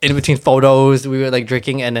in between photos, we were like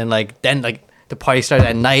drinking, and then the party started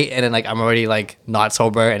at night, and then like I'm already like not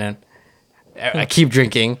sober, and then I keep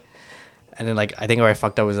drinking, and then like I think where I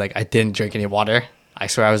fucked up was like I didn't drink any water. I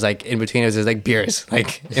swear I was like in between. It was just like beers,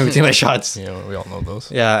 like in between my shots. Yeah, we all know those.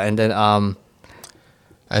 Yeah, and then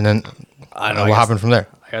And then I don't know, what I guess- happened from there?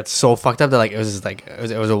 I got so fucked up that like it was just like it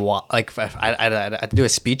was a like I had to do a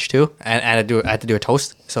speech too, and I had to do a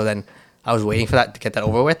toast. So then I was waiting for that to get that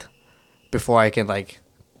over with before I can like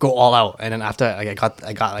go all out. And then after like,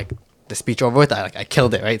 I got like the speech over with, I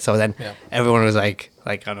killed it, right? So then everyone was like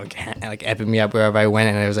I don't know, like epping me up wherever I went,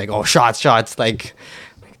 and it was like, oh, shots, like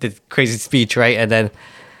the crazy speech, right? And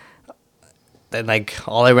then like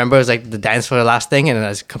all I remember was like the dance for the last thing, and then I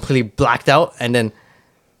was completely blacked out. And then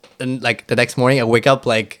like the next morning I wake up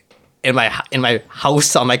like in my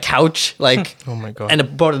house on my couch, like Oh my God. And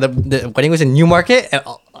the wedding was in Newmarket, and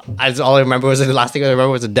all I remember was the last thing I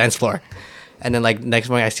remember was the dance floor. And then like next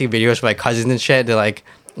morning I see videos from my cousins and shit. They're like,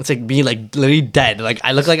 it's like me like literally dead. Like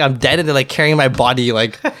I look like I'm dead, and they're like carrying my body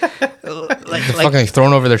like Fucking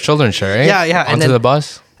thrown over their children's shit, right? Yeah, and Onto then- the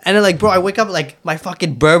bus. And then like, bro, I wake up like my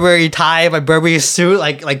fucking Burberry tie, my Burberry suit,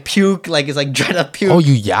 like puke, like it's like dried up puke. Oh,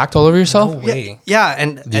 you yacked all over yourself? No way. Yeah,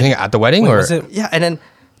 and Do you think at the wedding or? Was it? yeah, and then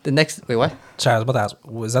the next what? Sorry, I was about to ask.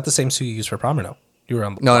 Was that the same suit you used for prom or no? You were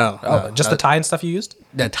on. No. Just the tie and stuff you used.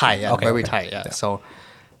 The tie, yeah, Okay, Burberry okay. tie, yeah. So,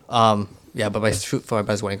 yeah, but my suit for my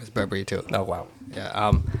best wedding was Burberry too. Oh wow.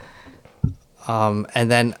 Yeah. And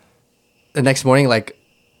then the next morning, like,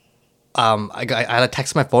 I had a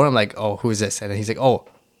text my phone. I'm like, oh, who is this? And then he's like, oh,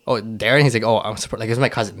 Darren. He's like, oh, I'm surprised. Like, it's my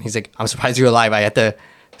cousin. He's like, I'm surprised you're alive. I had to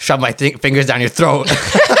shove my fingers down your throat.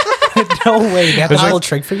 No way. They had this whole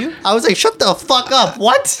trick for you. I was like, shut the fuck up.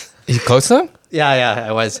 What? You close to them? Yeah,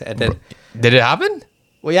 I was. And then, Did it happen?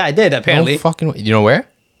 well, yeah, I did apparently. No fucking. You know where?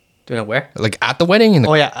 Do you know where? Like at the wedding in the.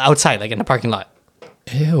 Oh yeah, outside, like in the parking lot.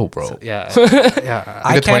 Ew, bro. Yeah, yeah.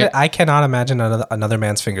 I Like a 20 I cannot imagine another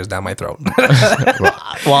man's fingers down my throat.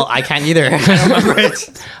 Well, I can't either. I don't remember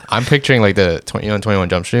it. I'm picturing like the 21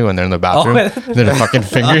 Jump Street when they're in the bathroom. They're fucking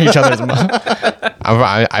fingering each other's mouth.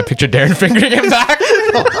 I picture Darren fingering him back.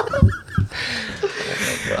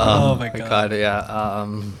 Oh my God, yeah.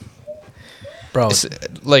 bro. It's,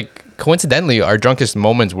 like coincidentally, our drunkest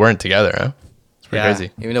moments weren't together. Huh? It's pretty Yeah.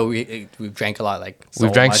 crazy. Even though we've drank a lot, like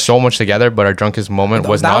We've drank so much together, but our drunkest moment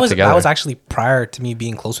was not together. That was actually prior to me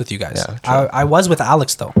being close with you guys. Yeah, true. I was with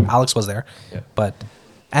Alex though. Alex was there, but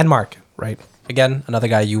and Mark, right? Again, another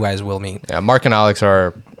guy you guys will meet. Yeah, Mark and Alex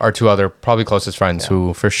are our two other probably closest friends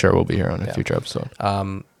who for sure will be here on a future episode.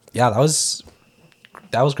 Yeah, that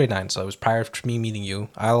was grade 9. So it was prior to me meeting you.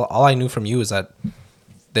 All I knew from you is that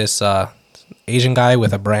this Asian guy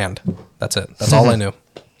with a brand. That's it. That's all I knew.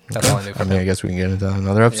 That's all I knew I from mean, him. I guess we can get into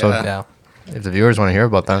another episode. Yeah. Yeah. If the viewers want to hear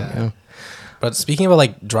about that, yeah. But speaking about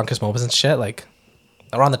like drunkest moments and shit, like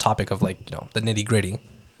we're on the topic of like, you know, the nitty gritty.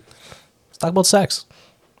 Let's talk about sex.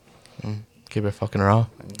 Keep it fucking raw.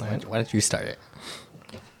 Why don't you start it?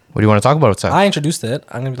 What do you want to talk about with sex? I introduced it.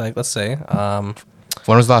 I'm gonna be like, let's say,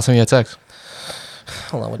 When was the last time you had sex?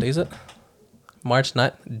 hold on, what day is it? March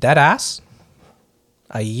 9th. Dead ass.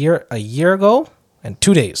 A year ago and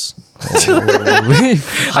 2 days.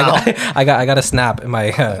 I got a snap in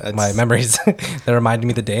my my memories that reminded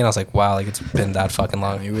me of the day, and I was like, wow, like it's been that fucking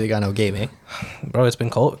long. You really got no game, eh? Bro, it's been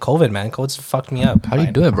COVID, man. COVID's fucked me up How do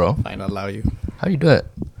you do it, bro? Might not allow you. How do you do it?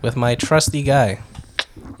 with my trusty guy.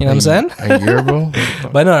 You know what I'm saying? A year, bro?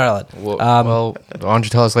 But no. Well, why don't you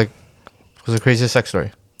tell us, like, what's the craziest sex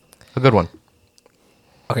story? A good one.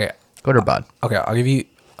 Okay. Good or bad? Okay, I'll give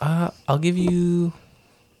you.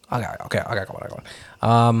 Okay, I got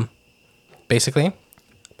one. Basically,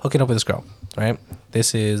 hooking up with this girl, right?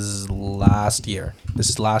 This is last year.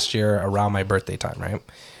 Around my birthday time, right?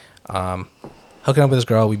 Hooking up with this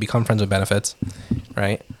girl, we become friends with benefits,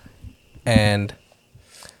 right? And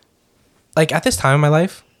like at this time in my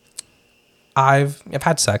life, I've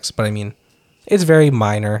had sex, but I mean, it's very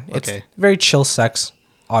minor. It's Okay. very chill sex,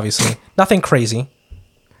 obviously. Nothing crazy.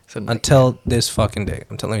 So, Until this fucking day.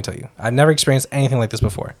 Let me tell you. I've never experienced anything like this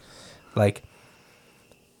before. Like,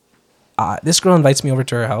 this girl invites me over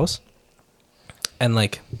to her house. And,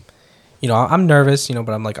 like, you know, I'm nervous, you know,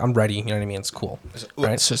 but I'm like, I'm ready. You know what I mean? It's cool.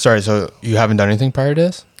 Right? Sorry, so you haven't done anything prior to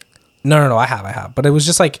this? No, I have. But it was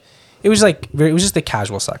just like, it was just the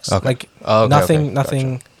casual sex. Okay. Like, Oh, okay,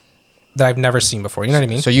 nothing that I've never seen before. You know what I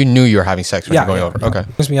mean? So you knew you were having sex when you were going over? Okay.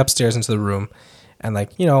 Brings me upstairs into the room. And,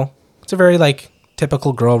 like, you know, it's a very, like,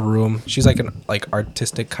 typical girl room. She's like an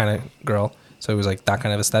artistic kind of girl, so it was like that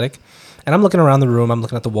kind of aesthetic. And I'm looking around the room. I'm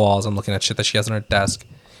looking at the walls. I'm looking at shit that she has on her desk,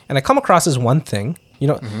 and I come across this one thing. You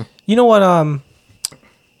know, you know what?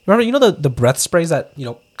 Remember, you know the breath sprays that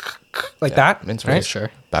like that, Mint right? sprays,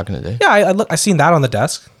 sure. Back in the day. Yeah, I seen that on the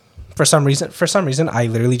desk. For some reason, I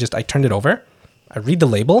literally I turned it over. I read the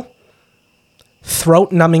label.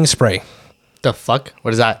 Throat numbing spray. the fuck?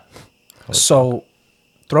 What is that? So,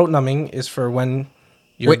 throat numbing is for when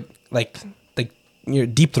you're Wait. like your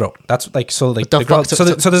deep throat. That's like so like the the girl.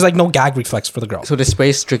 fuck? So there's like no gag reflex for the girl. So the spray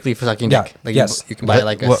is strictly for sucking Yeah, dick. Like yes. you can buy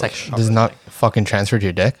like a What, sex shop. does not fucking transfer to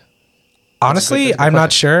your dick? Honestly, that's a good I'm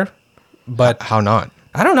not sure, but How not?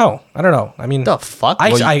 I don't know. I mean, The fuck?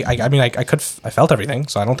 I Well, I mean, I felt everything,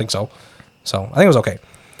 so I don't think so. So I think it was okay,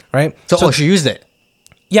 right? So she used it.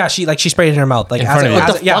 Yeah, she sprayed it in her mouth. Like In front of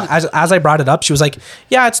you. What the as I brought it up, she was like,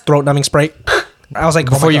 "Yeah, it's throat numbing spray." I was like,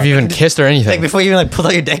 oh my Before you've God. even kissed or anything. Like before you even like pull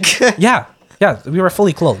out your dick. Yeah, we were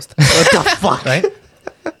fully clothed. What the fuck? Right?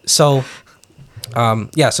 So,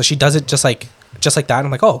 so she does it just like that. And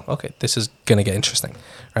I'm like, oh, okay, this is gonna get interesting,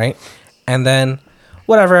 right? And then,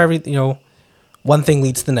 whatever, one thing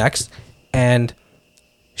leads to the next, and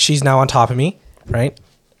she's now on top of me, right?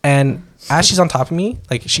 And as she's on top of me,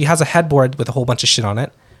 like she has a headboard with a whole bunch of shit on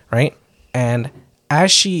it, right? And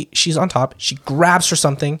as she's on top, she grabs for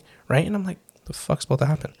something, right? And I'm like, the fuck's about to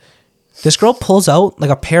happen? This girl pulls out like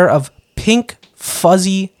a pair of pink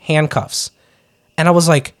fuzzy handcuffs. And I was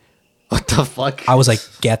like, What the fuck?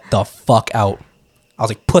 get the fuck out. I was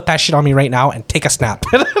like, put that shit on me right now and take a snap.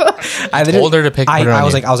 I told her to put it on I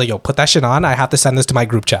was you. like, yo, put that shit on. I have to send this to my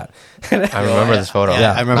group chat. I remember this photo.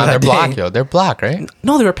 Yeah, I remember They're that black, day. yo. They're black, right?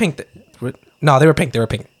 No, they were pink. No, they were pink. You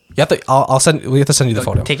have to. I'll send. We have to send you the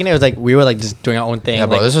photo. Taking it was like we were like just doing our own thing. Yeah,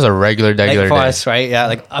 bro. like, This was a regular like day. for us, right? Yeah,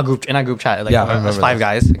 like in our group chat. Like Yeah, I us remember 5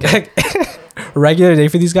 guys. Okay. Regular day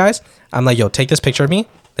for these guys. I'm like, yo, take this picture of me.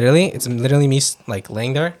 Literally, it's literally me like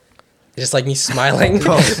laying there, it's just like me smiling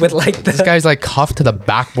with like This guy's like cuffed to the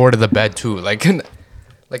backboard of the bed too. Like,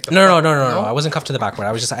 like the No. I wasn't cuffed to the backboard.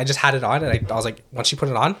 I just had it on, and I was like, once she put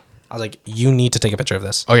it on, I was like, you need to take a picture of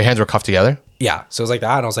this. Oh, your hands were cuffed together. Yeah. So it was like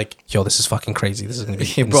that, and I was like, yo, this is fucking crazy. This is gonna be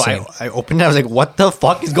Hey, bro, insane. I opened it. I was like, what the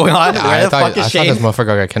fuck is going on? Where I the thought fuck is this Shane? motherfucker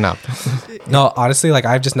got kidnapped. No, honestly, like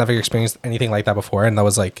I've just never experienced anything like that before, and that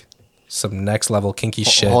was like some next level kinky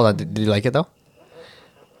shit. Hold on. Did you like it though?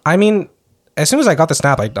 I mean, as soon as I got the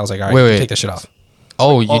snap, I was like, all right, Wait. take this shit off.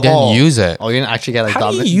 Oh, you didn't use it. Oh, you didn't actually get like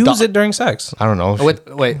How do you use it during sex? I don't know.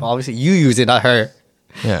 Wait, obviously you use it, not her.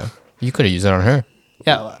 Yeah, you could have used it on her.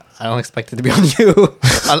 Yeah, I don't expect it to be on you.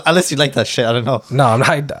 Unless you like that shit. I don't know.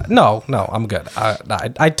 No, no, I'm good.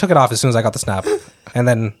 I took it off as soon as I got the snap, and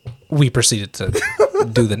then we proceeded to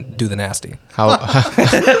do the nasty. How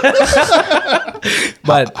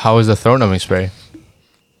But how was the throat numbing spray?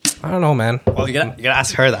 I don't know, man. Well, you gotta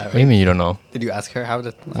ask her that. What do you Right? mean you don't know? Did you ask her how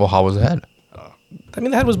did? Well, how was the head? I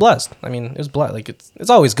mean, the head was blessed. I mean, it was blessed. Like it's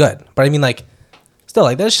always good, but I mean, like, still,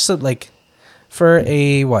 like that's just like for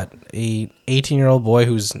a 18-year-old boy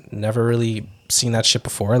who's never really seen that shit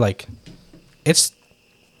before. Like, it's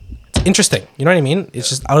interesting. You know what I mean? It's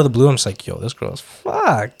just out of the blue. I'm just like, yo, this girl's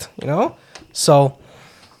fucked. You know? So,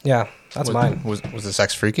 yeah, that's mine. Was the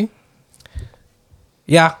sex freaky?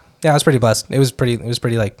 Yeah, I was pretty blessed. It was pretty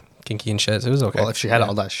like kinky and shit. So it was okay. Well, if she had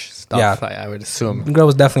all that stuff, Yeah. I would assume. The girl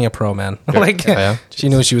was definitely a pro, man. Like, yeah. she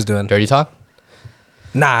knew what she was doing. Dirty talk?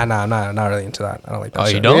 Nah, not really into that. I don't like that Oh,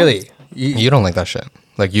 shit. you don't? Really? You don't like that shit.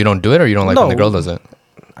 Like you don't do it, or you don't like when the No. girl does it.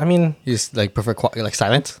 I mean, You just like prefer like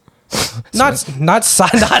silence? not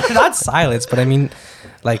silence, but I mean,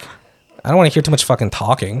 like, I don't want to hear too much fucking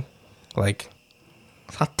talking. Like,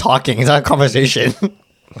 It's not talking. It's not a conversation.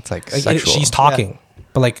 It's like like, sexual. she's talking,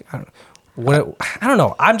 but like, I don't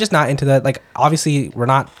know. I'm just not into that. Like, obviously, we're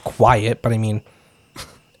not quiet, but I mean,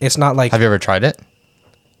 it's not like Have you ever tried it?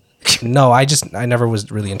 no. I never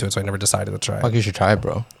was really into it, so I never decided to try it. Fuck, you should try it,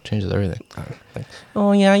 bro. Changes everything.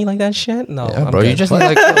 Oh yeah, you like that shit? No, Yeah, I'm bro. You good. just need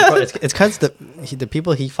like. Bro, it's because the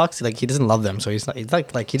people he fucks, like, he doesn't love them, so he's like he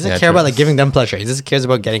doesn't Yeah, care true. about like giving them pleasure. He just cares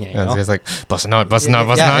about getting it. You Yeah, know? it's like busting out, busting out,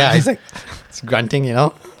 busting out. Yeah, he's like it's grunting, you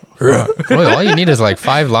know. Bro, all you need is like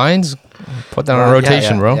 5 lines. Put that on a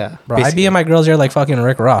rotation, bro. Yeah. Bro, I be in my girls here like fucking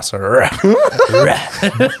Rick Ross. Do the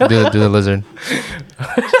lizard.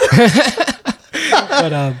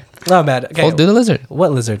 But no, man. Okay, Oh, do the lizard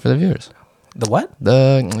what lizard? for the viewers. The what?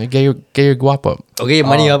 The get your guap up. Okay, your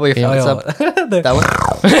money up or your yeah. focus up. That one.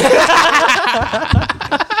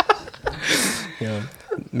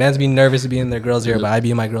 Man's being nervous to be in their girls here, but I be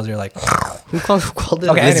in my girls here like. Who called it?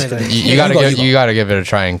 Okay, a lizard? anyways, You You gotta go, give you go. you gotta give it a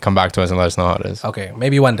try and come back to us and let us know how it is. Okay,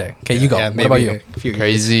 maybe one day. Okay, you go. Yeah, What about maybe you? a few years.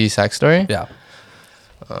 Crazy sex story. Yeah.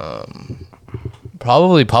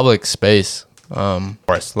 Probably public space. Of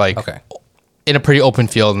course, like Okay. in a pretty open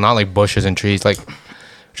field, not like bushes and trees, like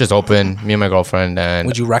just open. Me and my girlfriend and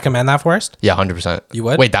Would you recommend that forest? yeah, 100%. You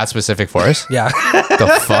would? Wait, that specific forest? Yeah. The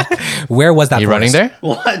fuck? Where was that? You forest? running there?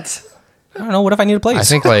 What? I don't know. What if I need a place? I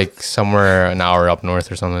think like somewhere an hour up north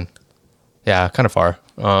or something. Yeah, kind of far.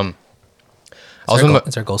 Is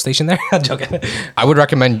there a gold station there? I'm joking. I would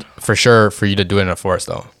recommend for sure for you to do it in a forest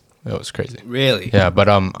though. It was crazy. Really? Yeah, but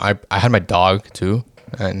I had my dog too,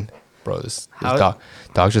 and bro, this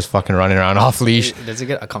dog's just fucking running around off leash, Does it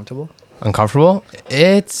get uncomfortable? uncomfortable.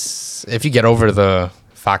 It's if you get over the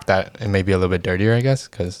fact that it may be a little bit dirtier, I guess,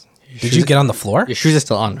 because Did you get on the floor? Your shoes are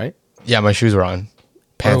still on, right? yeah, my shoes were on,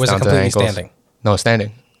 pants was it down to the completely ankles. standing? No,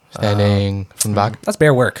 standing from the back That's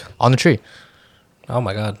bare work. on the tree. Oh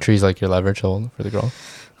my god. Tree's like your leverage hold for the girl.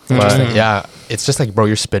 But yeah, it's just like, bro,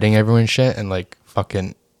 you're spitting everywhere and shit, and like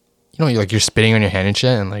fucking, you know, you're spitting on your hand and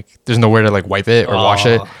shit, and like there's nowhere to like wipe it or wash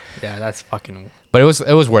it. Yeah, that's fucking. But it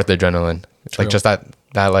was worth the adrenaline. True. Like just that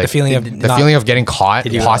like The feeling of the not- feeling of getting caught,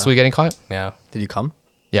 you- possibly getting caught. Yeah. Did you come?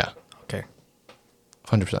 Yeah, Okay.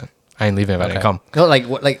 100%. I ain't leaving if I didn't Okay. come. No, like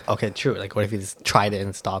what? Like okay, true. Like what if you just tried it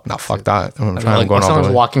and stopped? Nah, fuck that. I'm Like, trying. I'm going when all someone's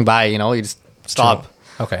the way. walking by, you know, you just stop.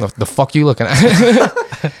 Okay. The fuck you looking at?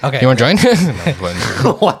 Okay. You want to join?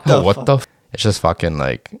 No, What the? what the? It's just fucking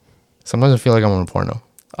like. Sometimes I feel like I'm on a porno.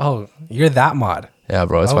 Oh, you're that mod. Yeah,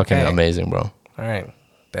 bro. It's fucking Okay. amazing, bro. All right.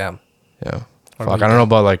 Damn. Yeah. What Fuck. about I don't know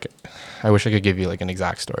about like. I wish I could give you like an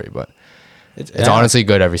exact story, but it's yeah. honestly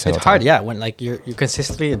good every single It's time. hard, yeah. When like you're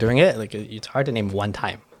consistently doing it, like it's hard to name one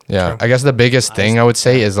time. Yeah, I guess the biggest thing I would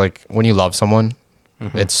say is like when you love someone,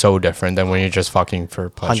 it's so different than when you're just fucking for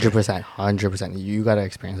pleasure. 100%. You gotta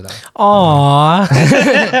experience that. Aww.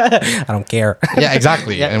 I don't care. Yeah,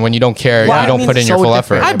 exactly. Yeah. And when you don't care, Well, you I don't mean, put in your so full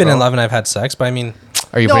different. effort. I've been bro. in love and I've had sex, but I mean,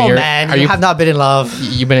 Are you No, putting your? man, Are you you? have not been in love.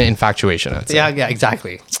 You've been in infatuation. I'd say. Yeah,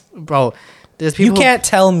 exactly, bro. There's you people. can't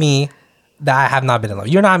tell me that I have not been in love.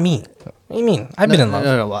 You're not me. What do you mean? I've been in love.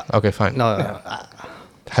 No. Okay, fine. No.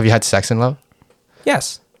 Have you had sex in love?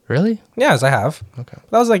 Yes. Really? Yes, I have. Okay.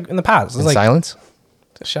 That was like in the past. It was In like, silence?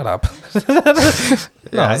 shut up.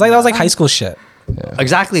 No, that was like high school shit.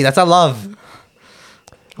 Exactly. That's not love,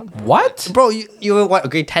 What? bro. You were what?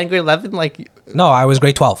 Grade 10, grade 11, like. No, I was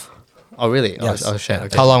grade 12. Oh really? Yes. Oh shit.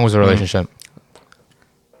 Okay. How long was the relationship?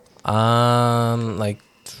 Like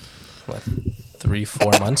what,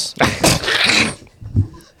 3-4 months.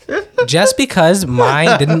 Just because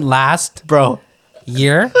mine didn't last bro? a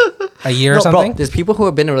year or No, something. bro. There's people who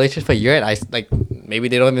have been in a relationship for a year, and I like maybe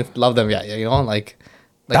they don't even love them yet. You know, like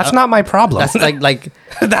That's not my problem. That's like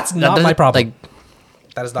That's that not my doesn't- problem.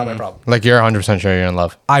 Like That is not my problem. Like you're 100% sure you're in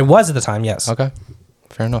love. I was at the time, yes. Okay.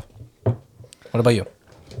 Fair enough. What about you?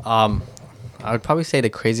 I would probably say the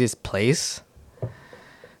craziest place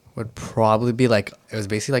would probably be like it was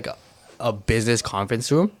basically like a business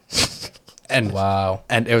conference room, and Wow.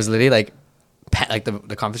 and it was literally like like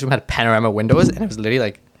the conference room had panorama windows, and it was literally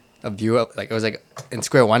like a view of like it was like in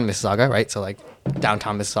Square One, Mississauga, right? So like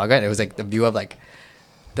downtown Mississauga, and it was like the view of like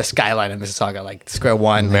the skyline of Mississauga, like Square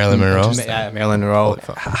One, Marilyn Monroe. Yeah, Marilyn Monroe.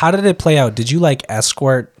 How did it play out? Did you like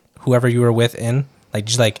escort whoever you were with in? Like,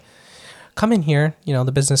 did you like come in here? You know,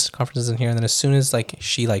 the business conference is in here, and then as soon as like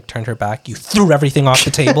she like turned her back, you threw everything off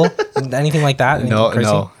the table. Anything like that? Anything No, crazy?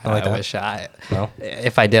 no. Not like I that? wish No?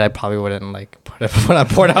 if I did, I probably wouldn't like put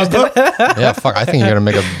it out though. Yeah, fuck. I think you're gonna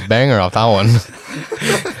make a banger off that one.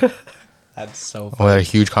 That's so With a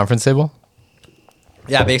huge conference table.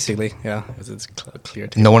 Yeah, basically. Yeah, it's clear.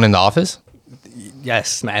 No one in the office.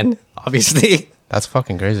 Yes, man. Obviously. That's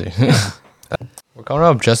fucking crazy. We're coming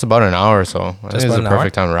up just about an hour, so I think about it's the an hour?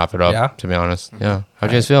 perfect time to wrap it up. Yeah. To be honest, yeah.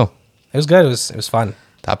 How'd you guys feel? It was good. It was fun.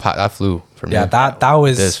 That flew for me. Yeah, that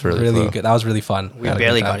was This really really flew. good. That was really fun. We Had a good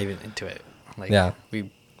barely time. got even into it. Like, Yeah.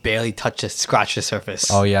 we barely scratched the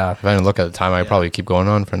surface. Oh yeah, If I didn't look at the time, I'd probably keep going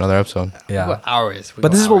on for another episode. yeah. What hours?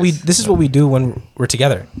 But this is what we do when we're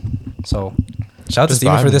together. So shout out to Just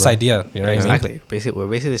Steven for vibing, this bro. idea. You know what I mean? Exactly. Basically, we're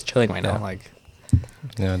basically just chilling right Yeah. now. Like,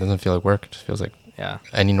 Yeah, it doesn't feel like work. It just feels like yeah.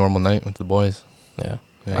 any normal night with the boys. Yeah.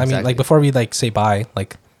 Yeah, I mean, exactly. like before we like say bye,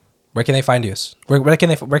 like where can they find you? Where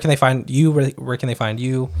can they find you? Where can they find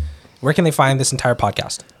you? Where can they find this entire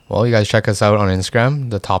podcast? Well, you guys check us out on Instagram,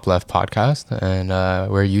 the Top Left Podcast, and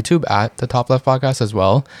we're YouTube at the Top Left Podcast as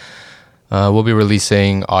well. We'll be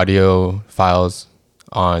releasing audio files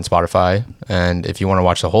on Spotify, and if you want to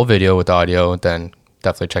watch the whole video with the audio, then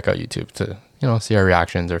definitely check out YouTube to see our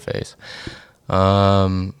reactions or face.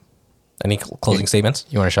 Any closing statements?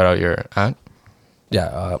 You want to shout out your at?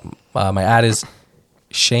 Yeah. My ad is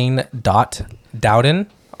Shane.Dowden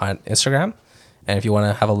on Instagram. And if you want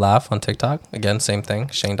to have a laugh on TikTok, again, same thing,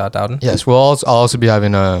 Shane.Dowden. Yes, I'll also be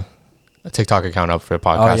having a TikTok account up for the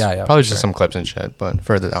podcast. yeah, Probably for just sure. some clips and shit, but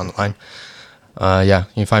further down the line. Yeah,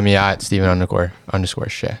 you can find me at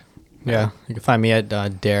Steven_share. Yeah. You can find me at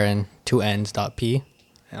Darren2ns.p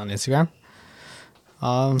on Instagram.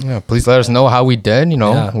 Yeah, please let us know how we did.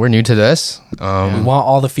 Yeah. We're new to this. We want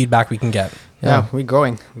all the feedback we can get. Yeah, we're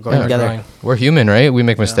growing. We're growing Yeah, together. growing. We're human, right? We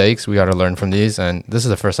make mistakes. We got to learn from these. And this is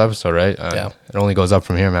the first episode, right? Yeah. It only goes up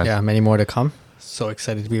from here, man. Yeah, many more to come. So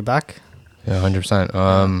excited to be back. Yeah,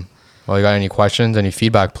 100%. Well, you got any questions, any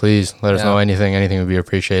feedback, please let us Yeah. know. Anything would be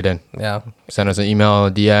appreciated. Yeah. Send us an email,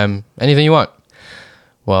 a DM, anything you want.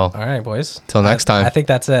 Well, All right, boys. Till next time. I think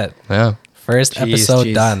that's it. yeah. First Jeez, episode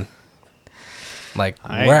jeez. done. Like,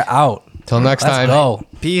 All right. we're out. Till next Let's time. go.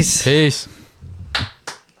 Peace. Peace.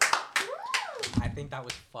 I think that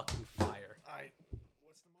was fucking fire.